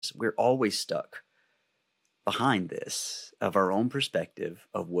we're always stuck behind this of our own perspective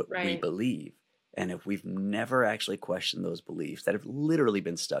of what we Right. believe. And if we've never actually questioned those beliefs that have literally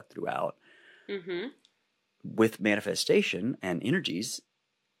been stuck throughout Mm-hmm. with manifestation and energies,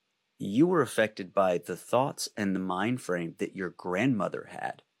 you were affected by the thoughts and the mind frame that your grandmother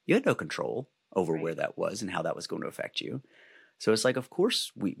had. You had no control over where Right. that was and how that was going to affect you. So it's like, of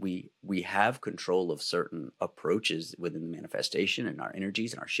course, we have control of certain approaches within the manifestation and our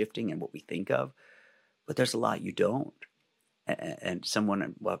energies and our shifting and what we think of, but there's a lot you don't. And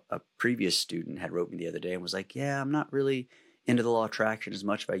someone, a previous student, had wrote me the other day and was like, "Yeah, I'm not really into the law of attraction as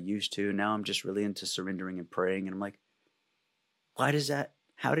much as I used to. Now I'm just really into surrendering and praying." And I'm like, "Why does that?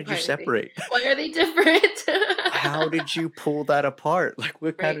 How did you separate? Why are they different? How did you pull that apart? Like,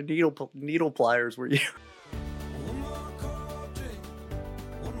 what kind Right. of needle pliers were you?" One more cold drink,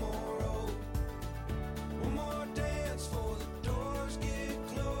 one more roll, one more dance before the doors get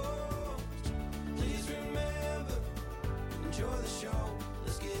closed. Please remember, enjoy the show.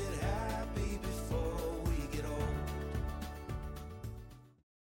 Let's get happy before we get old.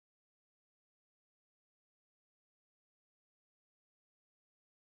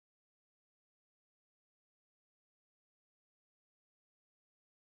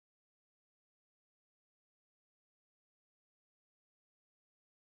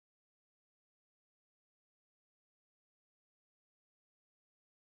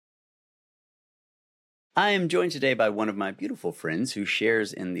 I am joined today by one of my beautiful friends who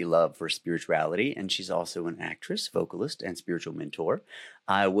shares in the love for spirituality, and she's also an actress, vocalist, and spiritual mentor.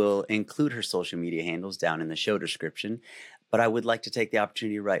 I will include her social media handles down in the show description, but I would like to take the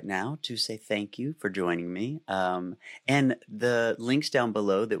opportunity right now to say thank you for joining me. And the links down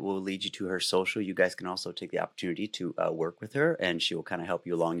below that will lead you to her social, you guys can also take the opportunity to work with her, and she will kind of help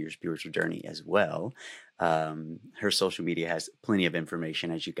you along your spiritual journey as well. Her social media has plenty of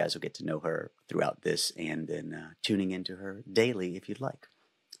information as you guys will get to know her throughout this and then tuning into her daily if you'd like.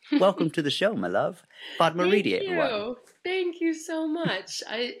 Welcome to the show, my love. Fatima Thank Reedy, everyone. you. Thank you so much.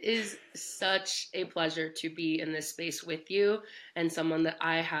 It is such a pleasure to be in this space with you and someone that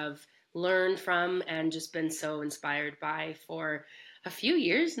I have learned from and just been so inspired by for a few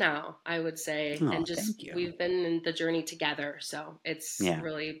years now, I would say. Oh, And just thank you. we've been in the journey together. So it's Yeah.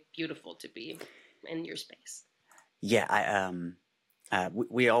 really beautiful to be in your space. Yeah,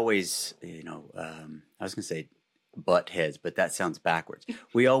 we always, I was gonna say butt heads, but that sounds backwards.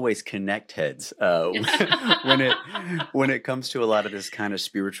 We always connect heads when it when it comes to a lot of this kind of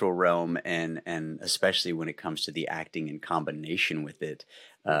spiritual realm, and especially when it comes to the acting in combination with it.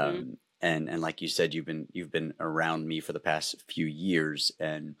 Hmm. And like you said, you've been around me for the past few years,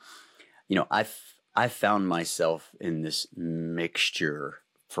 and I've found myself in this mixture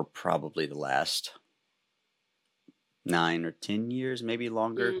for probably the last 9 or 10 years, maybe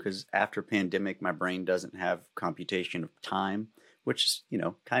longer, Mm, because after pandemic, my brain doesn't have computation of time, which is,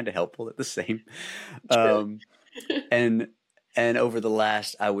 kind of helpful at the same. true. Um, and and over the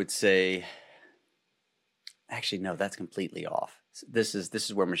last, I would say, actually, no, that's completely off. This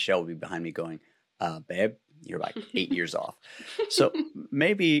is where Michelle will be behind me going, babe, you're like 8 years off. So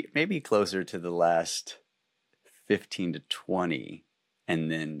maybe closer to the last 15 to 20. And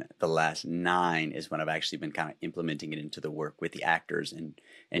then the last 9 is when I've actually been kind of implementing it into the work with the actors and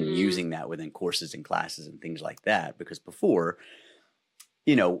Mm, using that within courses and classes and things like that. Because before,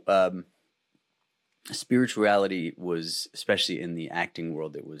 you know, um, spirituality was, especially in the acting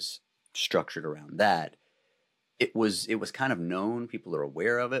world, it was structured around that. It was kind of known. People are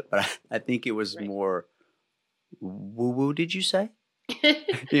aware of it, but I think it was right. more woo woo. Did you say?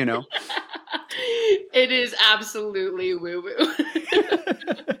 you know. It is absolutely woo woo.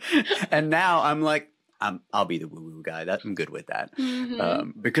 And now I'm like, I'll be the woo woo guy. I'm good with that,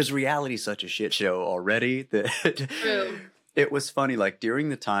 Hmm. because reality's such a shit show already that True. it was funny. Like during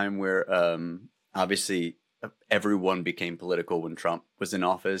the time where obviously everyone became political when Trump was in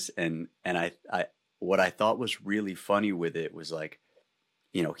office, and I what I thought was really funny with it was like,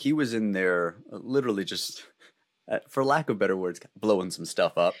 he was in there literally just for lack of better words, blowing some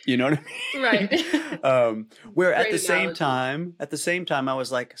stuff up. You know what I Right. mean? Where at Great the same analogy. time, I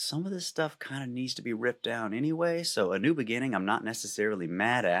was like, some of this stuff kind of needs to be ripped down anyway. So a new beginning, I'm not necessarily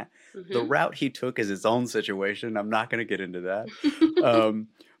mad at. The Hmm. route he took is its own situation. I'm not going to get into that. Um,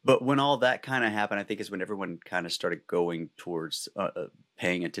 but when all that kind of happened, I think is when everyone kind of started going towards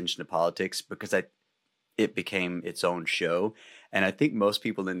paying attention to politics because it became its own show. And I think most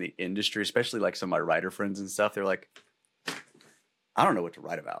people in the industry, especially like some of my writer friends and stuff, they're like, I don't know what to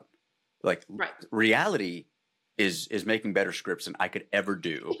write about. Like Right. reality is making better scripts than I could ever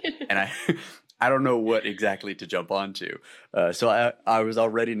do. And I don't know what exactly to jump onto. So I was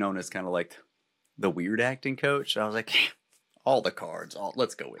already known as kind of like the weird acting coach. I was like, all the cards,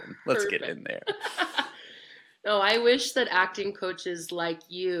 let's go in. Let's get Perfect. in there. No, I wish that acting coaches like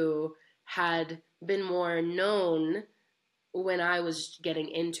you had been more known when I was getting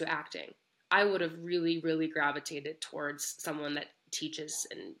into acting. I would have really, really gravitated towards someone that teaches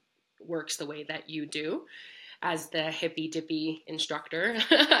and works the way that you do. As the hippy dippy instructor,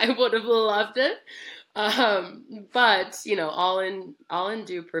 I would have loved it. But all in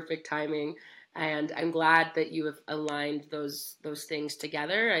due perfect timing. And I'm glad that you have aligned those things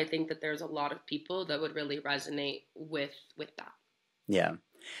together. I think that there's a lot of people that would really resonate with that. Yeah.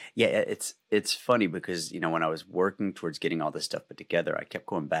 Yeah, it's funny because, when I was working towards getting all this stuff put together, I kept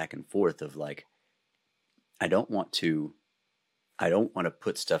going back and forth of like, I don't want to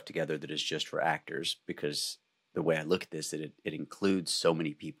put stuff together that is just for actors, because the way I look at this, it includes so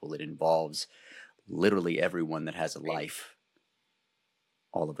many people. It involves literally everyone that has a life,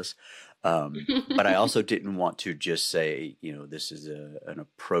 all of us. But I also didn't want to just say, this is an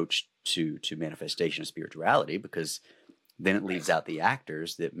approach to manifestation of spirituality, because then it leaves out the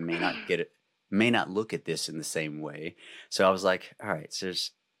actors that may not get it, may not look at this in the same way. So I was like, all right, so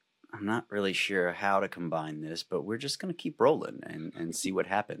I'm not really sure how to combine this, but we're just going to keep rolling and see what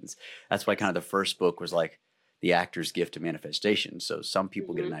happens. That's why kind of the first book was like the actor's gift to manifestation. So some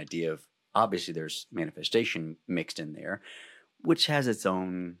people get an idea of, obviously there's manifestation mixed in there, which has its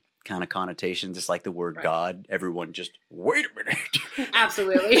own kind of connotations. It's like the word God. Everyone just, wait a minute.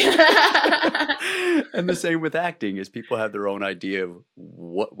 Absolutely. And the same with acting is people have their own idea of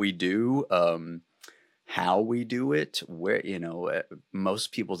what we do, how we do it, where,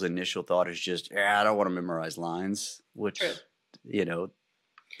 most people's initial thought is just, I don't want to memorize lines, which, True.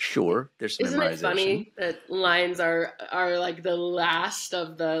 Sure, there's some Isn't memorization. it funny that lines are like the last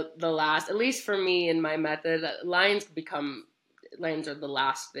of the last, at least for me in my method, lines are the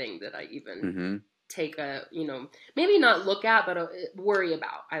last thing that I even take maybe not look at, but worry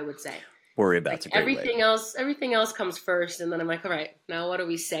about, I would say. Worry about, like a great everything way. everything else comes first, and then I'm like, all right, now what are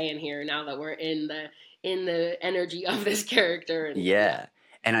we saying here now that we're in the energy of this character? And yeah.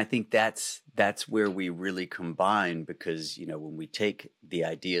 And I think that's where we really combine, because when we take the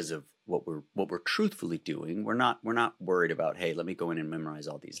ideas of what we're truthfully doing, we're not worried about, hey, let me go in and memorize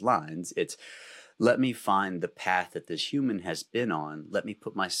all these lines. It's, let me find the path that this human has been on. Let me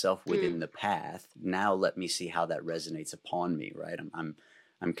put myself within the path. Now let me see how that resonates upon me, right?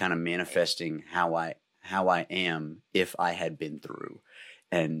 I'm kind of manifesting how I am if I had been through.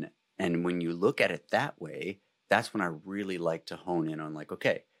 And when you look at it that way, that's when I really like to hone in on like,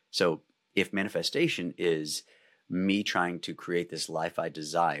 okay, so if manifestation is me trying to create this life I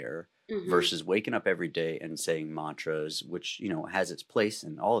desire versus waking up every day and saying mantras, which, has its place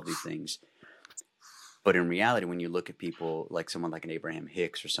in all of these things. But in reality, when you look at people like someone like an Abraham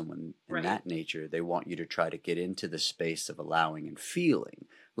Hicks or someone in that nature, they want you to try to get into the space of allowing and feeling.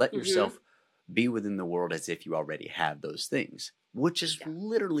 Let yourself be within the world as if you already have those things, which is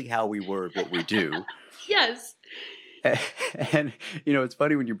literally how we word what we do. Yes. And, it's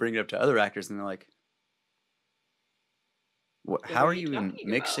funny when you bring it up to other actors and they're like, how are you even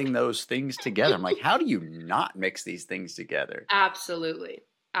mixing those things together? I'm like, how do you not mix these things together? Absolutely.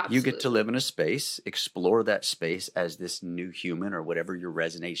 You get to live in a space, explore that space as this new human or whatever your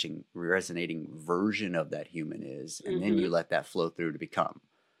resonating version of that human is. And then you let that flow through to become.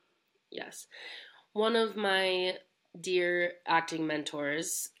 Yes. One of my dear acting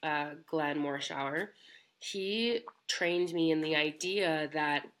mentors, Glenn Morshower, he trained me in the idea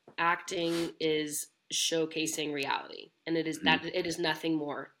that acting is showcasing reality. And it is that it is nothing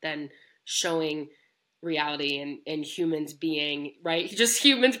more than showing reality and humans being, right? Just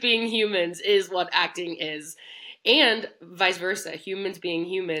humans being humans is what acting is. And vice versa. Humans being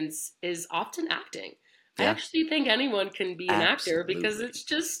humans is often acting. I actually think anyone can be an actor because it's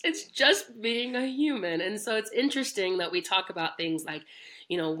just being a human. And so it's interesting that we talk about things like,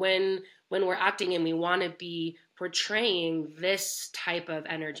 when we're acting and we want to be portraying this type of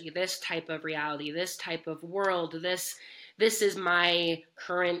energy, this type of reality, this type of world, this is my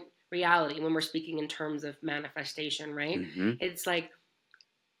current reality when we're speaking in terms of manifestation, right? It's like,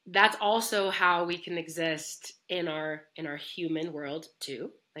 that's also how we can exist in our human world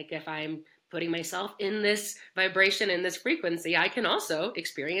too. Like if I'm putting myself in this vibration, in this frequency, I can also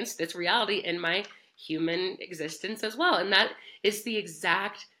experience this reality in my human existence as well. And that is the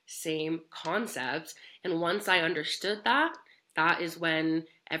exact same concept. And once I understood that is when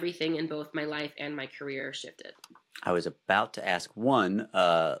everything in both my life and my career shifted. I was about to ask one,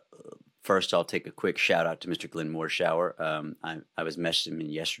 First, I'll take a quick shout out to Mr. Glenn Mooreshower. I was messaging him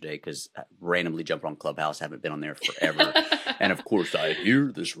yesterday because I randomly jumped on Clubhouse. Haven't been on there forever. And of course, I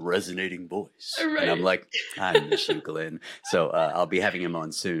hear this resonating voice. Right. And I'm like, I miss you, Glenn. So I'll be having him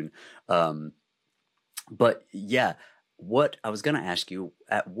on soon. But yeah, what I was going to ask you,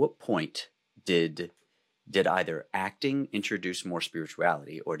 at what point did either acting introduce more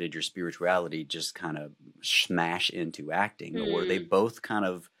spirituality, or did your spirituality just kind of smash into acting, or were they both kind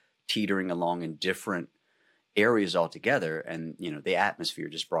of teetering along in different areas altogether, and the atmosphere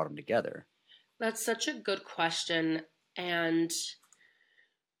just brought them together? That's such a good question. And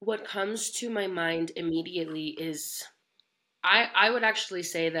what comes to my mind immediately is I would actually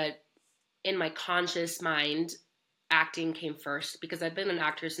say that in my conscious mind, acting came first because I've been an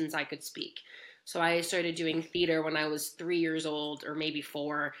actor since I could speak. So I started doing theater when I was 3 years old, or maybe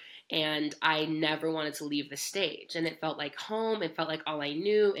 4, and I never wanted to leave the stage. And it felt like home. It felt like all I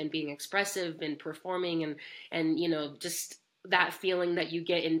knew, and being expressive and performing and just that feeling that you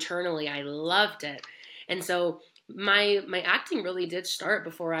get internally. I loved it. And so my acting really did start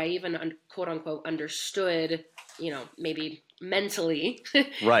before I even quote unquote understood, maybe mentally,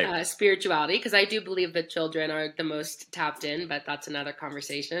 Right. spirituality, because I do believe that children are the most tapped in, but that's another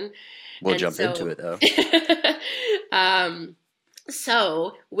conversation. We'll jump into it though.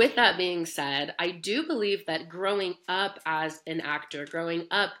 So with that being said, I do believe that growing up as an actor, growing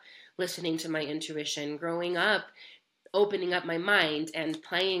up listening to my intuition, growing up opening up my mind and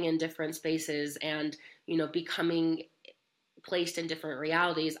playing in different spaces and, becoming placed in different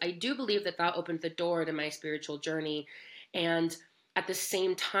realities, I do believe that that opened the door to my spiritual journey. And at the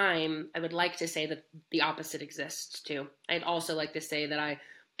same time, I would like to say that the opposite exists too. I'd also like to say that I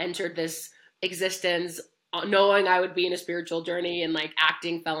entered this existence knowing I would be in a spiritual journey, and like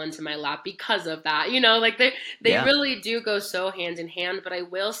acting fell into my lap because of that. They Yeah. really do go so hand in hand. But I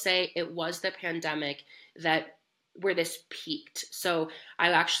will say it was the pandemic where this peaked. So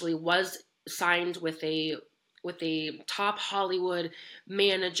I actually was signed with a top Hollywood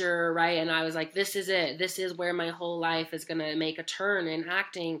manager, right? And I was like, this is it. This is where my whole life is going to make a turn in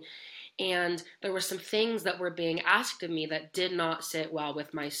acting. And there were some things that were being asked of me that did not sit well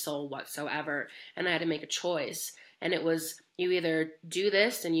with my soul whatsoever. And I had to make a choice. And it was, you either do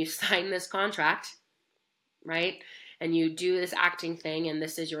this and you sign this contract, right? And you do this acting thing and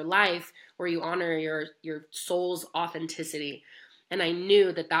this is your life, or you honor your soul's authenticity. And I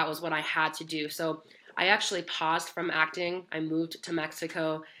knew that that was what I had to do. So I actually paused from acting. I moved to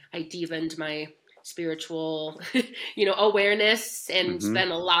Mexico. I deepened my spiritual, awareness, and spent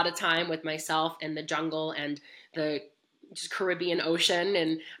a lot of time with myself and the jungle and the just Caribbean Ocean.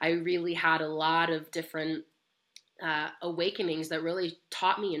 And I really had a lot of different awakenings that really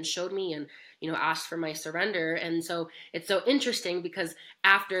taught me and showed me and, asked for my surrender. And so it's so interesting because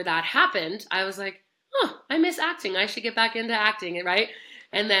after that happened, I was like, oh, I miss acting. I should get back into acting, right?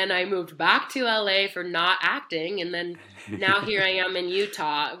 And then I moved back to LA for not acting. And then now here I am in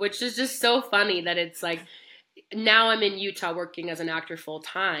Utah, which is just so funny that it's like, now I'm in Utah working as an actor full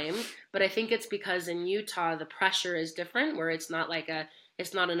time. But I think it's because in Utah, the pressure is different, where it's not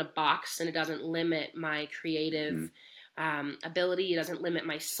it's not in a box, and it doesn't limit my creative ability. It doesn't limit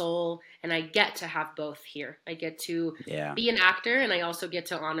my soul. And I get to have both here. I get to be an actor, and I also get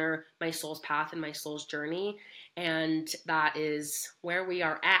to honor my soul's path and my soul's journey. And that is where we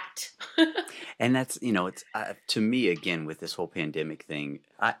are at. And that's, it's to me, again, with this whole pandemic thing,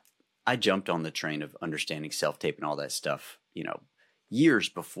 I jumped on the train of understanding self-tape and all that stuff, years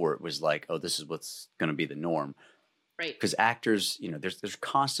before it was like, oh, this is what's going to be the norm. Right. Because actors, there's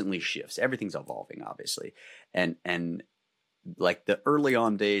constantly shifts. Everything's evolving, obviously. And like the early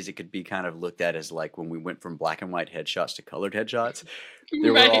on days, it could be kind of looked at as like when we went from black and white headshots to colored headshots.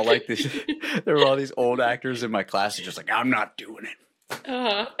 There were all like this. There were all these old actors in my class who just like, I'm not doing it.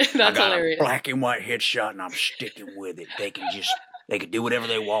 That's I got hilarious. a black and white headshot, and I'm sticking with it. They can do whatever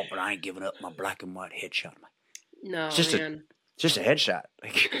they want, but I ain't giving up my black and white headshot. No, It's just man. just a headshot.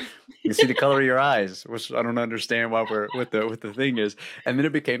 Like, you see the color of your eyes, which I don't understand why what the thing is. And then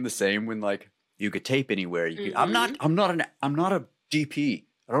it became the same when like you could tape anywhere. You could, I'm not a DP.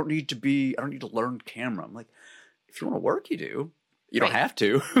 I don't need to learn camera. I'm like, if you want to work, you do. You don't have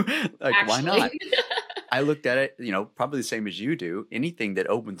to. Like, why not? I looked at it, probably the same as you do. Anything that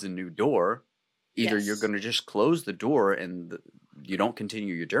opens a new door, either you're going to just close the door and you don't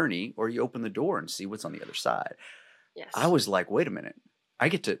continue your journey, or you open the door and see what's on the other side. Yes. I was like, wait a minute. I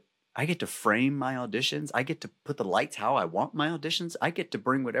get to frame my auditions. I get to put the lights how I want my auditions. I get to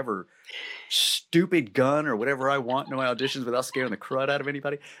bring whatever stupid gun or whatever I want to my auditions without scaring the crud out of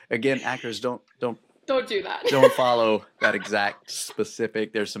anybody. Again, actors don't Don't do that. Don't follow that exact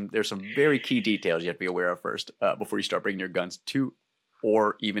specific. There's some very key details you have to be aware of first before you start bringing your guns to,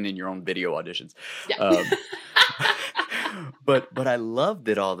 or even in your own video auditions. Yeah. But I love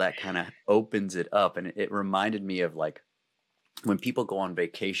that all that kind of opens it up, and it reminded me of like when people go on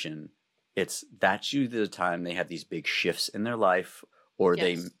vacation. That's usually the time they have these big shifts in their life, or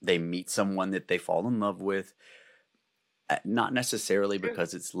Yes. they meet someone that they fall in love with. Not necessarily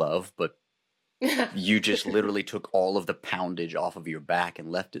because it's love, but you just literally took all of the poundage off of your back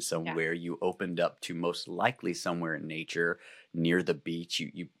and left it somewhere. You opened up to most likely somewhere in nature near the beach.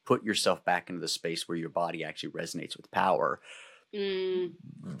 You put yourself back into the space where your body actually resonates with power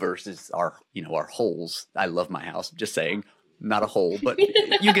versus our holes. I love my house. I'm just saying, not a hole, but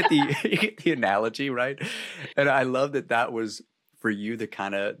you get the analogy, right? And I love that was for you the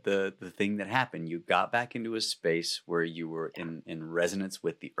kind of the thing that happened. You got back into a space where you were in resonance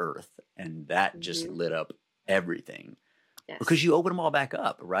with the earth, and that just lit up everything. Yes. Because you opened them all back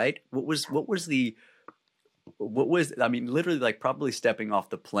up, right? What was I mean, literally, like, probably stepping off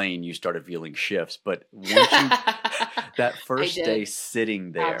the plane, you started feeling shifts, but once you that first day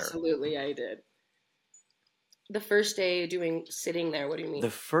sitting there. Absolutely, I did. The first day sitting there, what do you mean? The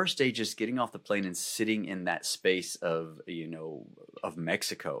first day just getting off the plane and sitting in that space of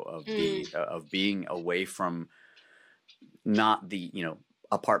Mexico, of being away from not the,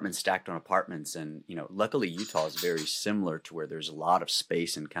 apartments stacked on apartments. And, luckily Utah is very similar to where there's a lot of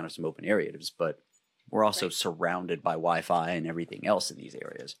space and kind of some open areas, but we're also surrounded by Wi-Fi and everything else in these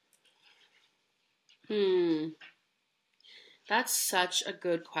areas. That's such a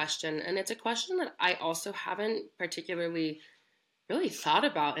good question. And it's a question that I also haven't particularly really thought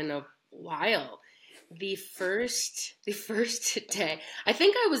about in a while. The first day, I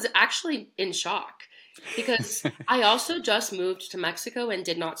think I was actually in shock because I also just moved to Mexico and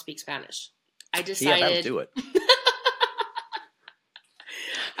did not speak Spanish. I decided that'll do it.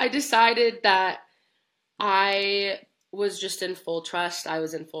 I decided that I was just in full trust. I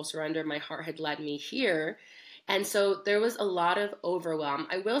was in full surrender. My heart had led me here. And so there was a lot of overwhelm.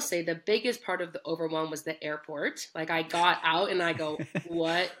 I will say the biggest part of the overwhelm was the airport. Like, I got out and I go,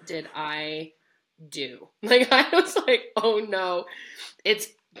 what did I do? Like, I was like, oh no. It's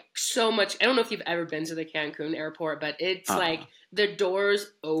so much. I don't know if you've ever been to the Cancun airport, but it's like the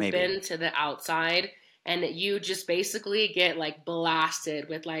doors open to the outside and you just basically get like blasted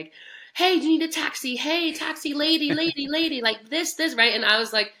with like, hey, do you need a taxi? Hey, taxi lady, like this, right? And I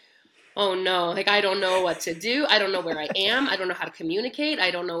was like, oh no, like I don't know what to do. I don't know where I am. I don't know how to communicate. I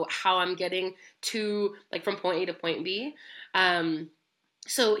don't know how I'm getting to like from point A to point B.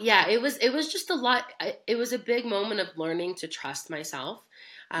 So yeah, it was just a lot. It was a big moment of learning to trust myself,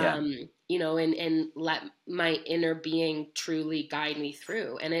 and let my inner being truly guide me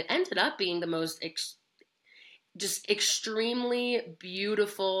through. And it ended up being the most just extremely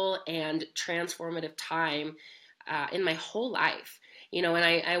beautiful and transformative time in my whole life. And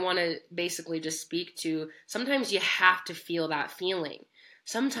I want to basically just speak to, sometimes you have to feel that feeling.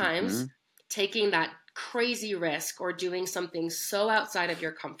 Sometimes taking that crazy risk or doing something so outside of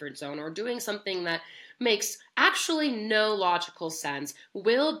your comfort zone or doing something that makes actually no logical sense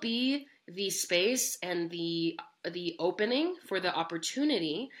will be the space and the opening for the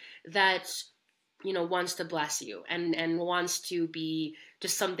opportunity that wants to bless you and wants to be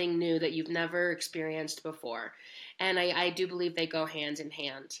just something new that you've never experienced before. And I do believe they go hand in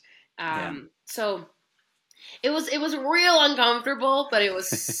hand. So it was real uncomfortable, but it was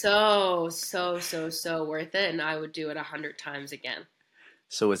so worth it. And I would do it 100 times again.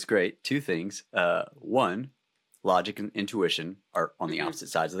 So it's great. Two things. One, logic and intuition are on the opposite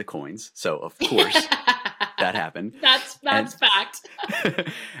sides of the coins. So of course that happened. That's fact.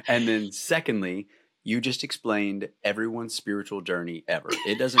 And then secondly, you just explained everyone's spiritual journey ever.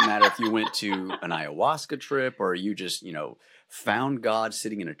 It doesn't matter if you went to an ayahuasca trip or you just, found God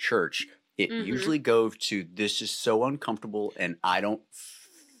sitting in a church. It usually goes to, this is so uncomfortable and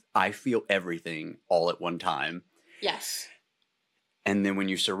I feel everything all at one time. Yes. And then when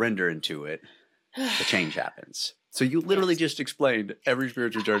you surrender into it, the change happens. So you literally just explained every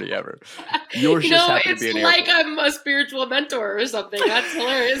spiritual journey ever. Yours just happened to be an airport. It's like I'm a spiritual mentor or something. That's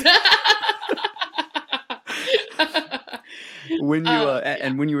hilarious. When you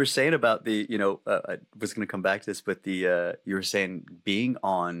and when you were saying about the, I was going to come back to this, but the you were saying being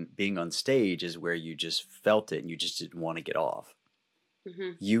on stage is where you just felt it and you just didn't want to get off.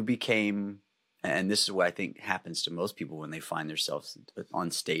 You became, and this is what I think happens to most people when they find themselves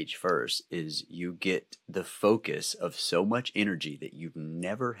on stage first, is you get the focus of so much energy that you've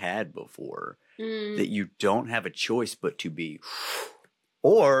never had before, that you don't have a choice but to be,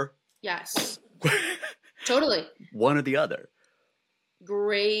 or yes. Totally. One or the other.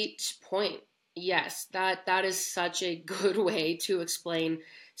 Great point. Yes, that is such a good way to explain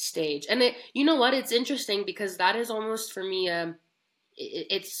stage. And you know what? It's interesting because that is almost for me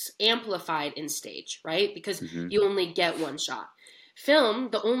it's amplified in stage, right? Because Hmm. you only get one shot. Film,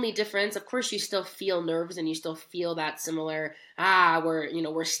 the only difference, of course, you still feel nerves and you still feel that similar,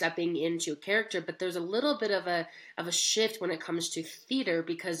 we're stepping into a character, but there's a little bit of a shift when it comes to theater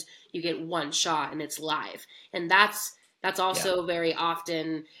because you get one shot and it's live. And that's Yeah. also very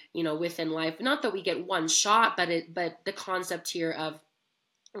often, within life. Not that we get one shot, but the concept here of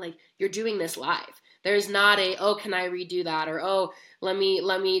like you're doing this live. There's not can I redo that, or let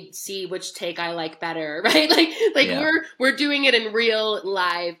me see which take I like better, right? Like Yeah. we're doing it in real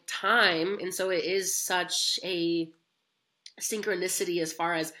live time, and so it is such a synchronicity as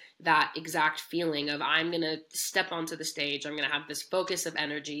far as that exact feeling of I'm going to step onto the stage, I'm going to have this focus of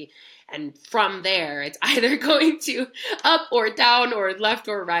energy, and from there it's either going to up or down or left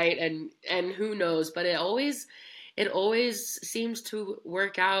or right, and who knows, but it always seems to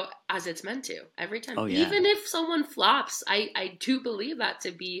work out as it's meant to every time. Oh, yeah. Even if someone flops, I do believe that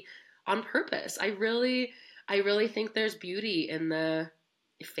to be on purpose. I really think there's beauty in the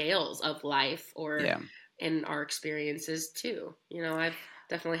fails of life, or Yeah. in our experiences too. I've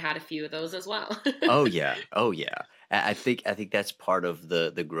definitely had a few of those as well. Oh yeah. Oh yeah. I think that's part of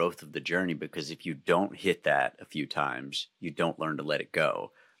the growth of the journey, because if you don't hit that a few times, you don't learn to let it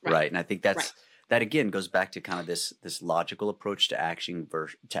go, Right. right? And I think Right. that again goes back to kind of this logical approach to acting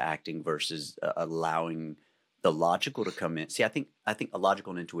versus allowing the logical to come in. See, I think a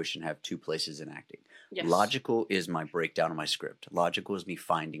logical and intuition have two places in acting. Yes. Logical is my breakdown of my script. Logical is me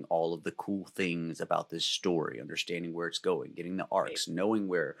finding all of the cool things about this story, understanding where it's going, getting the arcs, knowing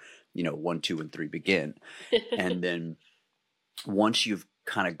where 1, 2, and 3 begin. And then once you've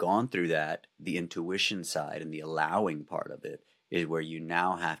kind of gone through that, the intuition side and the allowing part of it is where you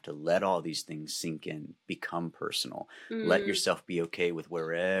now have to let all these things sink in, become personal, let yourself be okay with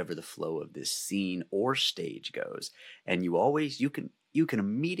wherever the flow of this scene or stage goes. And you can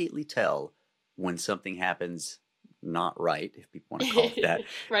immediately tell when something happens not right, if people want to call it that,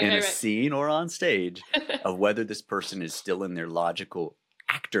 Right, in a right. scene or on stage, of whether this person is still in their logical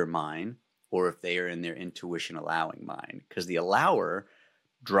actor mind or if they are in their intuition allowing mind. Because the allower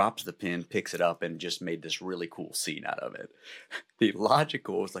drops the pin, picks it up, and just made this really cool scene out of it. The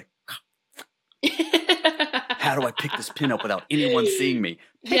logical was like, how do I pick this pin up without anyone seeing me?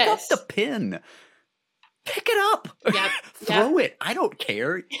 Pick Yes. up the pin. Pick it up. Yep. Throw it. I don't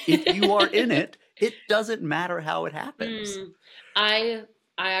care if you are in it. It doesn't matter how it happens. I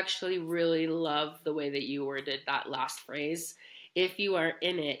actually really love the way that you worded that last phrase. If you are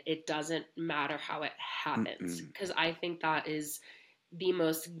in it, it doesn't matter how it happens. Because I think that is the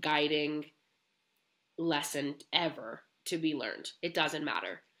most guiding lesson ever to be learned. It doesn't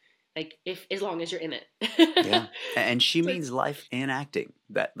matter. Like as long as you're in it. Yeah. And she means life and acting.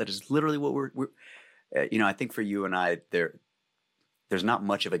 That is literally what we're I think for you and I, there's not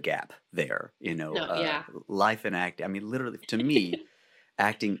much of a gap there, No, yeah. life and acting. I mean, literally, to me,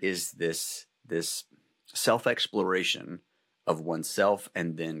 acting is this self-exploration of oneself,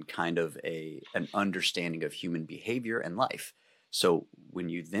 and then kind of an understanding of human behavior and life. So when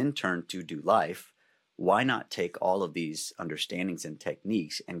you then turn to do life, why not take all of these understandings and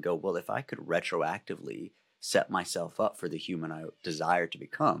techniques and go, well, if I could retroactively set myself up for the human I desire to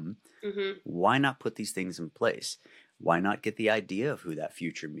become, why not put these things in place? Why not get the idea of who that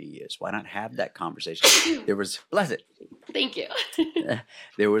future me is? Why not have that conversation? Bless it. Thank you.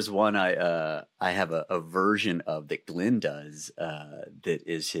 There was one I have a version of that Glenn does that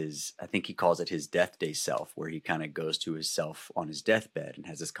is I think he calls it his death day self, where he kind of goes to his self on his deathbed and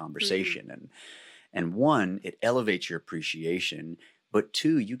has this conversation. And one, it elevates your appreciation, but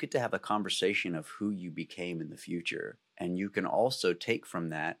two, you get to have a conversation of who you became in the future. And you can also take from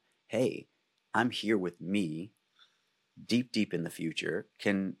that, hey, I'm here with me deep, deep in the future.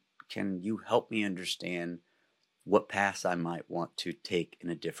 Can you help me understand what paths I might want to take in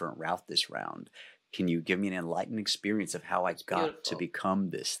a different route this round? Can you give me an enlightened experience of how I got to become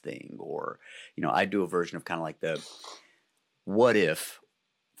this thing? Or, I do a version of kind of like the, what if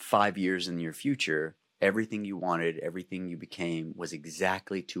 5 years in your future, everything you wanted, everything you became was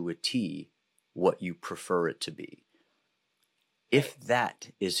exactly to a T what you prefer it to be? If that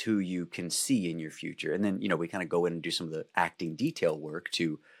is who you can see in your future, and then, we kind of go in and do some of the acting detail work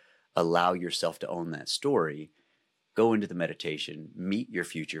to allow yourself to own that story, go into the meditation, meet your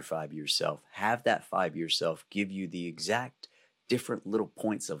future 5-year self, have that 5-year self give you the exact different little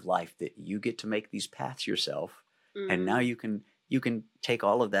points of life that you get to make these paths yourself. And now you can take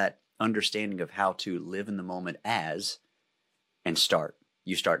all of that understanding of how to live in the moment and start.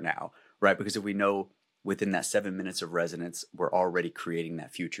 You start now, right? Because if we know within that 7 minutes of resonance, we're already creating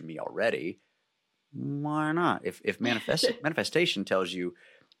that future me already, why not? If manifestation tells you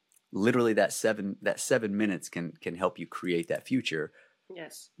literally that 7 minutes can help you create that future,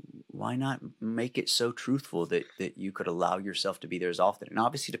 Yes. why not make it so truthful that you could allow yourself to be there as often? And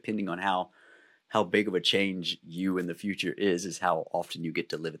obviously, depending on how big of a change you in the future is how often you get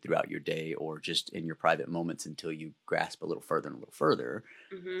to live it throughout your day or just in your private moments until you grasp a little further and a little further.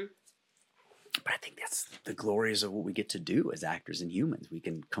 Mm-hmm. But I think that's the glories of what we get to do as actors and humans. We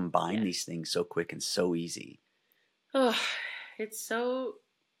can combine these things so quick and so easy. Oh, it's so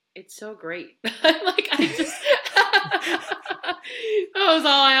great. Like, I just, that was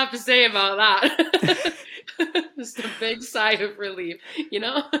all I have to say about that. Just a big sigh of relief, you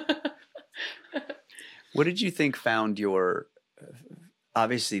know? What did you think found your,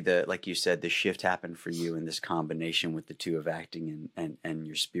 obviously like you said, the shift happened for you in this combination with the two of acting and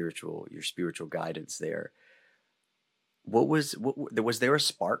your spiritual guidance there. Was there a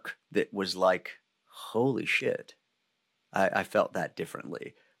spark that was like, holy shit, I felt that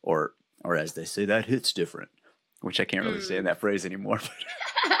differently, or as they say, that hits different, which I can't really say in that phrase anymore.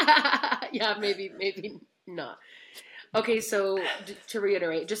 Yeah, maybe not. Okay, so to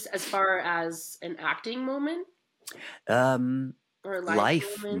reiterate, just as far as an acting moment or a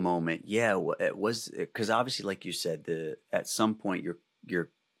life moment? moment, yeah, it was because obviously, like you said, at some point your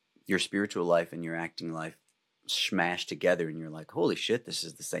spiritual life and your acting life smashed together, and you're like, holy shit, this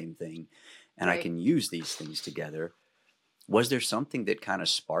is the same thing, and I can use these things together. Was there something that kind of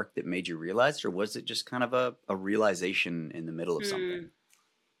sparked that made you realize, or was it just kind of a realization in the middle of something?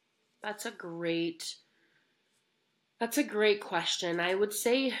 That's a great question. I would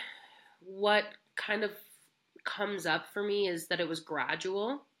say what kind of comes up for me is that it was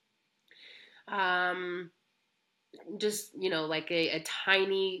gradual. Just, like a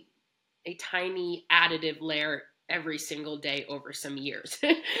tiny additive layer every single day over some years.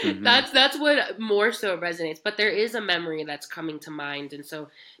 Mm-hmm. That's what more so resonates. But there is a memory that's coming to mind, and so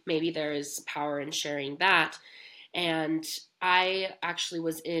maybe there is power in sharing that. And I actually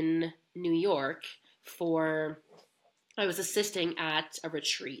was in New York I was assisting at a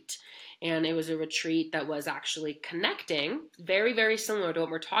retreat, and it was a retreat that was actually connecting, very, very similar to what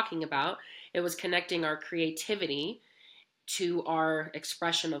we're talking about. It was connecting our creativity to our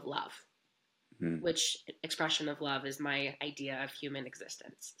expression of love, which expression of love is my idea of human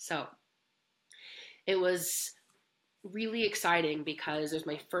existence. So it was really exciting because it was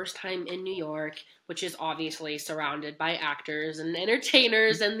my first time in New York, which is obviously surrounded by actors and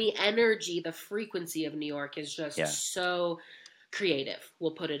entertainers, and the energy, the frequency of New York is just so creative.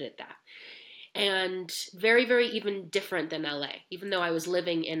 We'll put it at that. And very, very even different than LA. Even though I was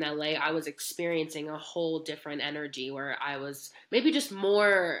living in LA, I was experiencing a whole different energy where I was maybe just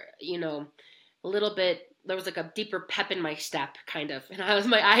more, a little bit, there was like a deeper pep in my step, kind of. And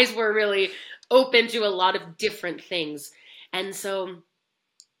my eyes were really open to a lot of different things. And so,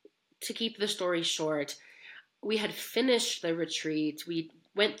 to keep the story short, we had finished the retreat. We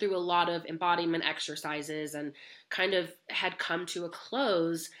went through a lot of embodiment exercises and kind of had come to a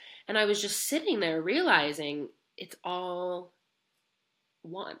close. And I was just sitting there realizing it's all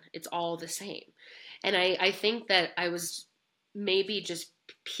one. It's all the same. And I think that I was maybe just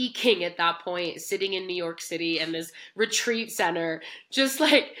peaking at that point, sitting in New York City in this retreat center, just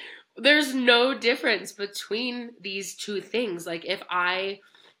like, there's no difference between these two things. Like, if I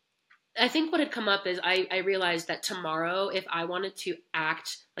think what had come up is I realized that tomorrow, if I wanted to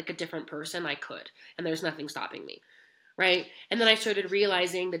act like a different person, I could, and there's nothing stopping me. Right. And then I started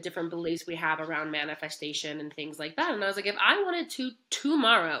realizing the different beliefs we have around manifestation and things like that. And I was like, if I wanted to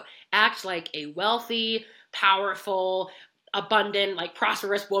tomorrow act like a wealthy, powerful, abundant, like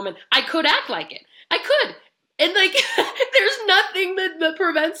prosperous woman, I could act like it. I could. And like, there's nothing that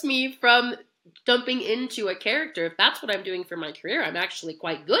prevents me from jumping into a character. If that's what I'm doing for my career, I'm actually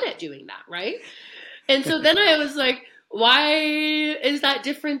quite good at doing that. Right. And so then I was like, why is that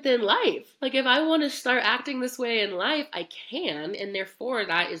different than life? Like, if I want to start acting this way in life, I can, and therefore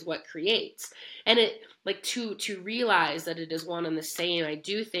that is what creates. And it, like, to realize that it is one and the same, I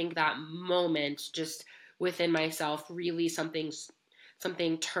do think that moment just within myself, really something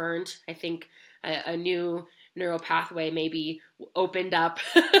turned. I think a new neural pathway maybe opened up.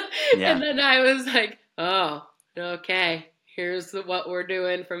 And then I was like, oh, okay, here's what we're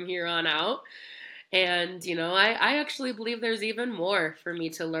doing from here on out. And, I actually believe there's even more for me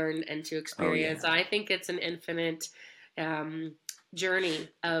to learn and to experience. I think it's an infinite journey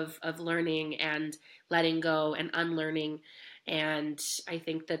of learning and letting go and unlearning. And I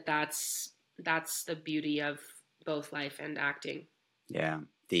think that that's the beauty of both life and acting. Yeah.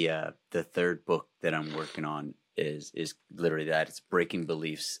 The third book that I'm working on is literally that. It's breaking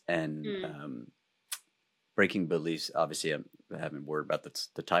beliefs and breaking beliefs. Obviously, I haven't worried about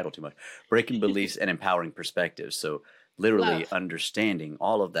the title too much. Breaking beliefs and empowering perspectives. So literally Love. understanding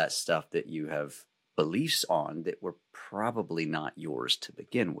all of that stuff that you have beliefs on that were probably not yours to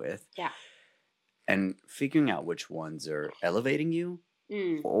begin with, Yeah. and figuring out which ones are elevating you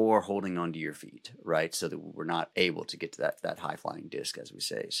Mm. or holding onto your feet, right? So that we're not able to get to that high flying disc, as we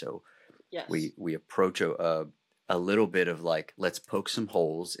say. So Yes. we approach a little bit of like, let's poke some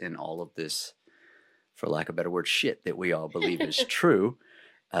holes in all of this, for lack of a better word, shit that we all believe is true.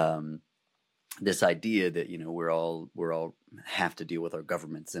 This idea that, you know, we're all have to deal with our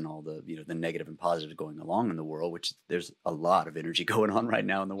governments and all the, you know, the negative and positive going along in the world, which there's a lot of energy going on right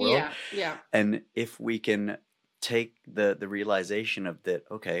now in the world. Yeah. Yeah. And if we can take the realization of that,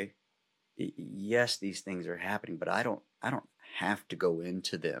 okay, yes, these things are happening, but I don't have to go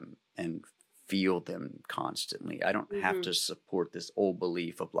into them and feel them constantly. I don't have to support this old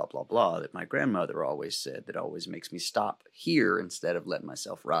belief of blah blah blah that my grandmother always said that always makes me stop here instead of letting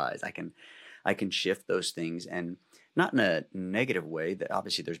myself rise. I can shift those things, and not in a negative way. That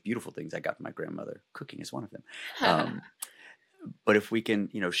obviously there's beautiful things I got from my grandmother. Cooking is one of them. But if we can,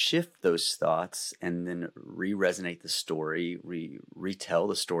 you know, shift those thoughts and then re-resonate the story, retell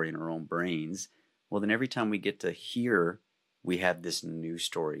the story in our own brains, well, then every time we get to hear, we have this new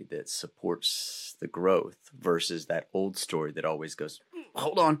story that supports the growth versus that old story that always goes,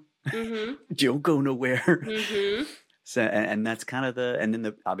 hold on, don't go nowhere. So, and that's kind of and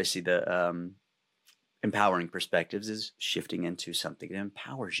then obviously the empowering perspectives is shifting into something that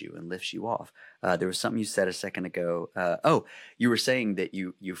empowers you and lifts you off. There was something you said a second ago. You were saying that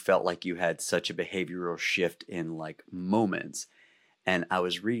you felt like you had such a behavioral shift in like moments. And I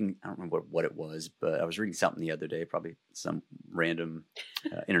was reading, I don't remember what it was, but I was reading something the other day, probably some random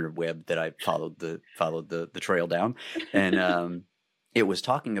interweb that I followed the trail down. And it was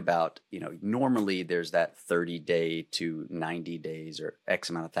talking about, you know, normally there's that 30-day to 90 days or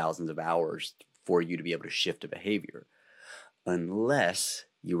X amount of thousands of hours for you to be able to shift a behavior, unless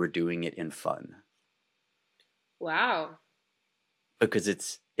you were doing it in fun. Wow. Because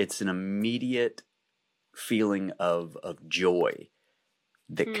it's an immediate feeling of joy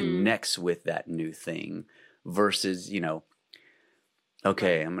that connects with that new thing versus, you know,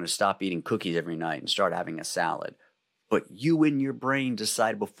 okay, I'm going to stop eating cookies every night and start having a salad. But you in your brain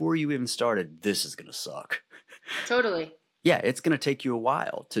decide before you even started, this is going to suck. Totally. Yeah, it's going to take you a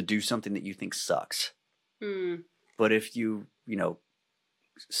while to do something that you think sucks. But if you know,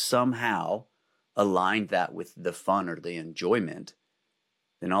 somehow aligned that with the fun or the enjoyment,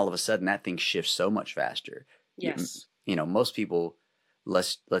 then all of a sudden that thing shifts so much faster. Yes. You know, most people,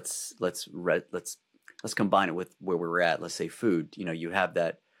 let's combine it with where we're at. Let's say food. You know, you have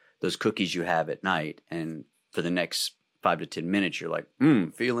those cookies you have at night, and for the next 5 to 10 minutes, you're like,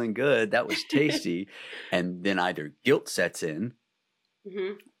 feeling good. That was tasty. And then either guilt sets in,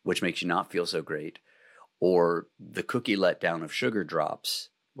 which makes you not feel so great, or the cookie letdown of sugar drops,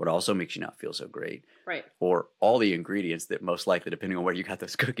 what also makes you not feel so great. Right. Or all the ingredients that most likely, depending on where you got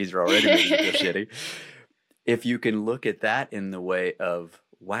those cookies, are already making you feel shitty. If you can look at that in the way of,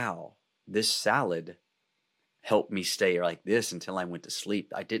 wow, this salad helped me stay like this until I went to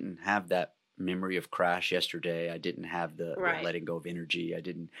sleep. I didn't have that memory of crash yesterday. I didn't have the letting go of energy. I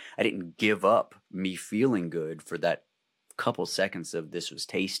didn't give up me feeling good for that couple seconds of this was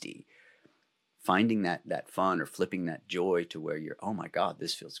tasty. Finding that fun or flipping that joy to where you're, oh my God,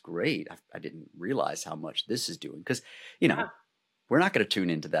 this feels great. I didn't realize how much this is doing. Because, you know, we're not going to tune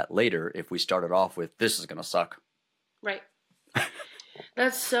into that later if we started off with, this is going to suck. Right.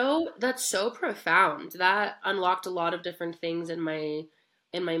 That's so profound. That unlocked a lot of different things in my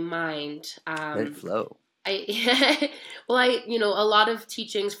mind. Let it flow. I you know, a lot of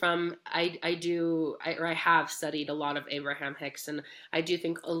teachings from I have studied a lot of Abraham Hicks, and I do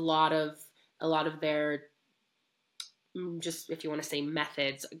think a lot of their, just if you want to say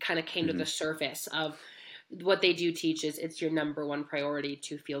methods, kind of came to the surface of what they do teach is it's your number one priority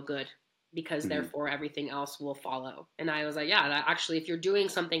to feel good, because therefore everything else will follow. And I was like, yeah, that actually, if you're doing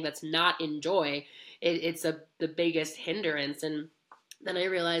something that's not in joy, it's the biggest hindrance. And then I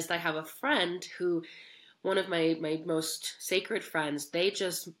realized I have a friend who, one of my most sacred friends, they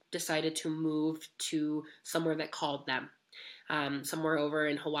just decided to move to somewhere that called them. somewhere over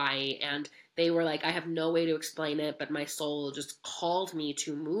in Hawaii, and they were like, I have no way to explain it, but my soul just called me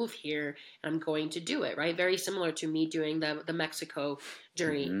to move here, and I'm going to do it, right? Very similar to me doing the Mexico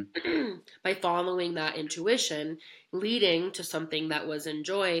journey. By following that intuition, leading to something that was in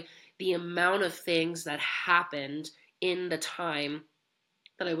joy, the amount of things that happened in the time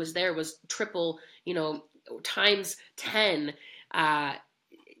that I was there was triple, times 10.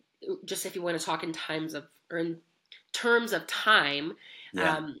 Just if you want to talk in times of, or in terms of time,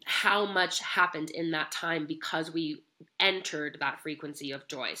 how much happened in that time because we entered that frequency of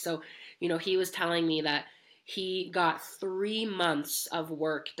joy. So, he was telling me that he got 3 months of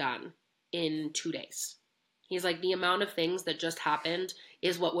work done in 2 days. He's like, the amount of things that just happened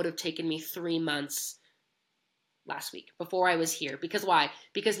is what would have taken me 3 months last week before I was here. Because why?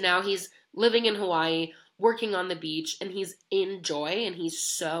 Because now he's living in Hawaii, working on the beach, and he's in joy, and he's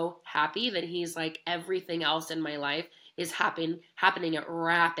so happy that he's like, everything else in my life is happening at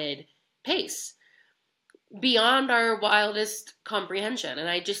rapid pace beyond our wildest comprehension. And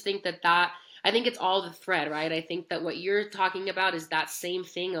I just think that I think it's all the thread, right? I think that what you're talking about is that same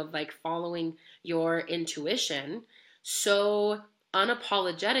thing of like following your intuition so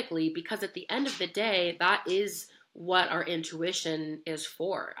unapologetically, because at the end of the day, that is what our intuition is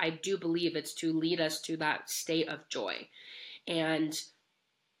for. I do believe it's to lead us to that state of joy. And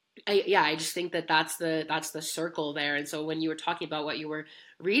I just think that that's the circle there. And so when you were talking about what you were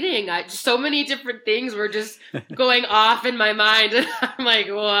reading, so many different things were just going off in my mind. And I'm like,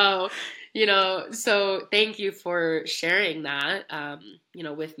 whoa, so thank you for sharing that,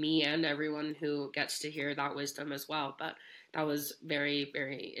 with me and everyone who gets to hear that wisdom as well. But that was very,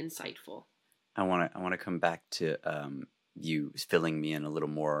 very insightful. I want to come back to you filling me in a little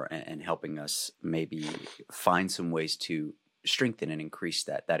more and helping us maybe find some ways to strengthen and increase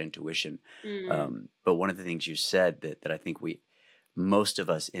that intuition. But one of the things you said that I think most of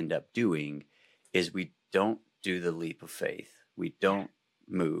us end up doing is we don't do the leap of faith. We don't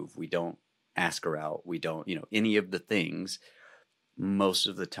move. We don't ask her out. We don't, any of the things most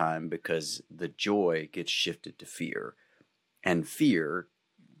of the time, because the joy gets shifted to fear, and fear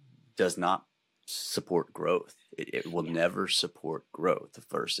does not support growth. It will never support growth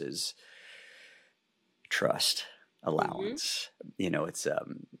versus trust, allowance. It's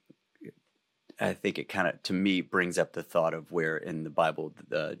I think it kind of, to me, brings up the thought of where in the Bible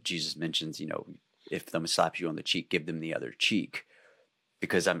Jesus mentions, if someone slaps you on the cheek, give them the other cheek,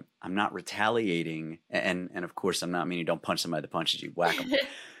 because I'm not retaliating, and of course I'm not meaning don't punch somebody that punches you, whack them.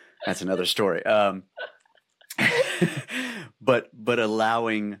 That's another story. But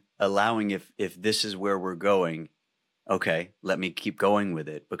allowing if this is where we're going, okay, let me keep going with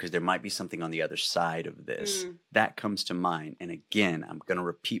it, because there might be something on the other side of this. That comes to mind. And again, I'm going to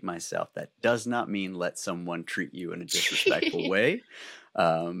repeat myself. That does not mean let someone treat you in a disrespectful way.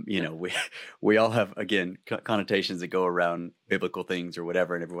 We all have, again, connotations that go around biblical things or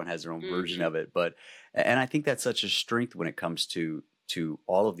whatever, and everyone has their own version of it. And I think that's such a strength when it comes to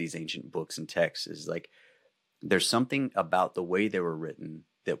all of these ancient books and texts, is like, there's something about the way they were written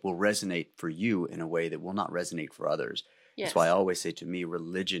that will resonate for you in a way that will not resonate for others. Yes. That's why I always say, to me,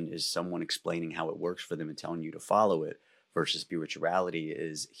 religion is someone explaining how it works for them and telling you to follow it, versus spirituality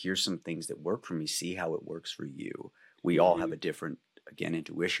is, here's some things that work for me, see how it works for you. We all have a different, again,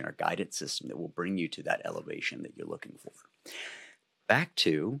 intuition or guidance system that will bring you to that elevation that you're looking for. Back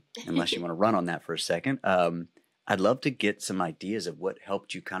to, unless you want to run on that for a second, I'd love to get some ideas of what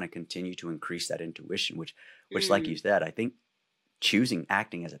helped you kind of continue to increase that intuition, which like you said, I think choosing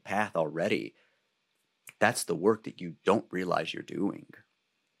acting as a path already, that's the work that you don't realize you're doing.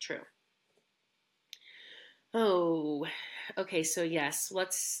 True. Oh, okay. So yes,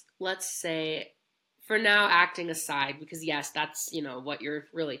 let's say, for now, acting aside, because yes, that's, what you're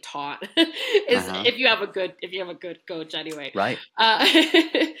really taught is if you have a good coach anyway. Right.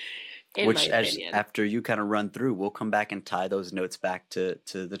 Which, after you kind of run through, we'll come back and tie those notes back to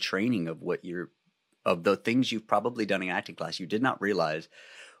the training of of the things you've probably done in acting class you did not realize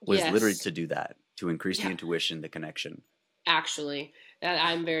was literally to do that, to increase the intuition, the connection. Actually,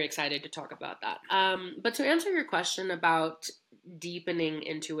 I'm very excited to talk about that. But to answer your question about deepening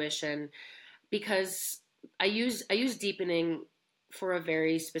intuition, because I use deepening for a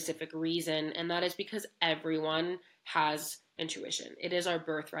very specific reason, and that is because everyone has intuition. It is our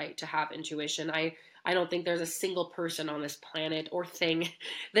birthright to have intuition. I don't think there's a single person on this planet or thing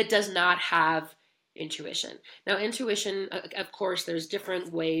that does not have intuition. Now, intuition, of course, there's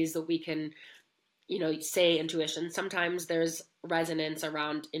different ways that we can, say intuition. Sometimes there's resonance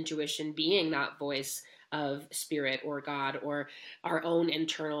around intuition being that voice of spirit or God or our own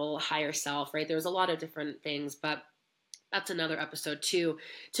internal higher self, right? There's a lot of different things, but that's another episode too,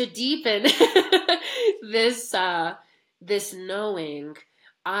 to deepen this this knowing.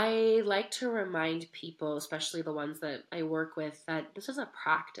 I like to remind people, especially the ones that I work with, that this is a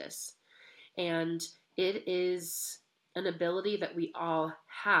practice, and it is an ability that we all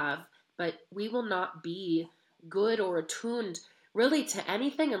have, but we will not be good or attuned really to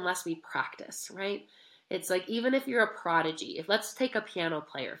anything unless we practice, right? It's like, even if you're a prodigy, if let's take a piano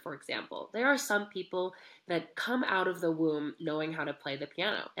player, for example, there are some people that come out of the womb knowing how to play the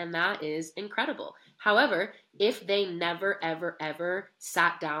piano, and that is incredible. However, if they never, ever, ever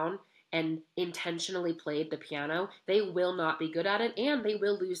sat down and intentionally played the piano, they will not be good at it, and they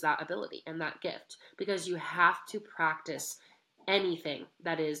will lose that ability and that gift, because you have to practice anything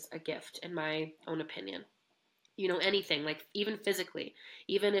that is a gift, in my own opinion. Anything, like even physically,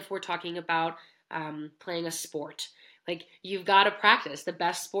 even if we're talking about playing a sport, like you've got to practice. The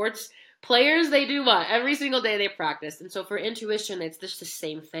best sports players, they do what? Every single day they practice. And so for intuition, it's just the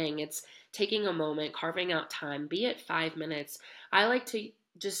same thing. It's taking a moment, carving out time, be it 5 minutes. I like to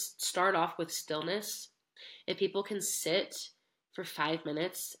just start off with stillness. If people can sit for 5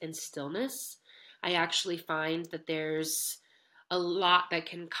 minutes in stillness, I actually find that there's a lot that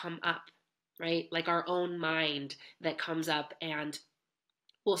can come up, right? Like our own mind that comes up and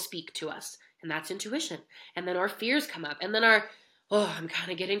will speak to us. And that's intuition. And then our fears come up. And then oh, I'm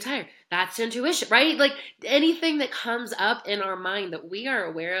kind of getting tired. That's intuition, right? Like anything that comes up in our mind that we are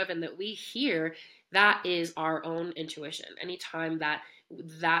aware of and that we hear, that is our own intuition. Anytime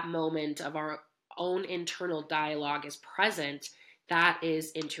that moment of our own internal dialogue is present, that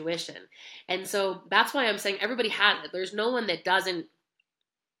is intuition. And so that's why I'm saying everybody has it. There's no one that doesn't,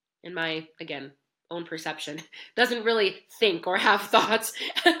 in my, again, own perception, doesn't really think or have thoughts,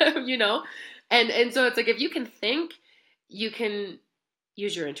 And so it's like, if you can think, you can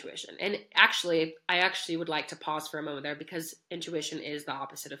use your intuition. And actually, I actually would like to pause for a moment there, because intuition is the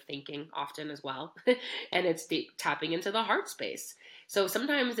opposite of thinking often as well. And it's tapping into the heart space. So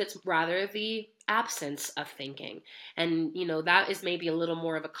sometimes it's rather the absence of thinking. And, that is maybe a little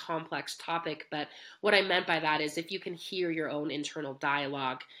more of a complex topic. But what I meant by that is, if you can hear your own internal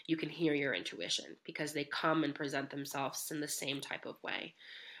dialogue, you can hear your intuition, because they come and present themselves in the same type of way.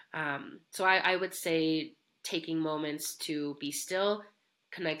 So I would say taking moments to be still,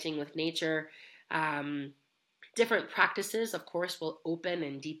 connecting with nature, different practices, of course, will open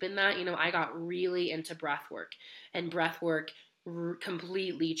and deepen that. I got really into breath work, and breath work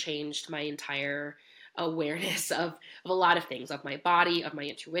completely changed my entire awareness of a lot of things, of my body, of my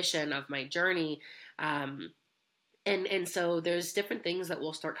intuition, of my journey. And so there's different things that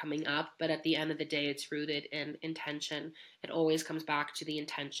will start coming up, but at the end of the day, it's rooted in intention. It always comes back to the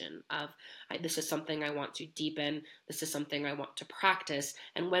intention of, this is something I want to deepen. This is something I want to practice.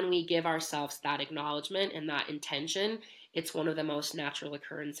 And when we give ourselves that acknowledgement and that intention, it's one of the most natural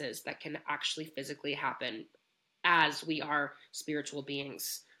occurrences that can actually physically happen as we are spiritual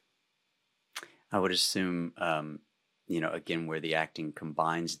beings. I would assume, again, where the acting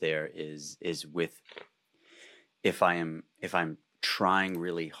combines there is with, if I'm trying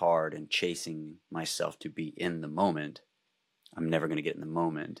really hard and chasing myself to be in the moment, I'm never going to get in the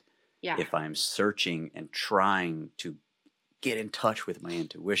moment. Yeah. If I'm searching and trying to get in touch with my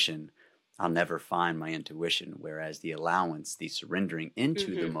intuition, I'll never find my intuition. Whereas the allowance, the surrendering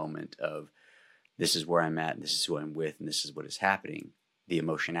into the moment of, this is where I'm at, and this is who I'm with, and this is what is happening, the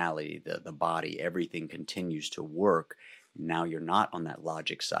emotionality, the body, everything continues to work. Now you're not on that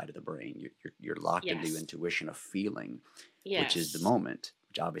logic side of the brain. You're locked into intuition, of feeling, which is the moment.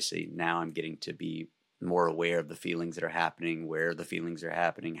 Which obviously now I'm getting to be more aware of the feelings that are happening, where the feelings are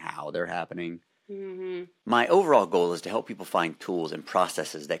happening, how they're happening. My overall goal is to help people find tools and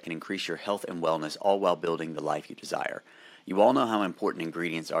processes that can increase your health and wellness, all while building the life you desire. You all know how important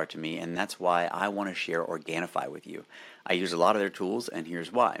ingredients are to me, and that's why I want to share Organifi with you. I use a lot of their tools, and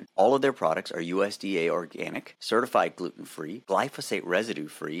here's why. All of their products are USDA organic, certified gluten-free, glyphosate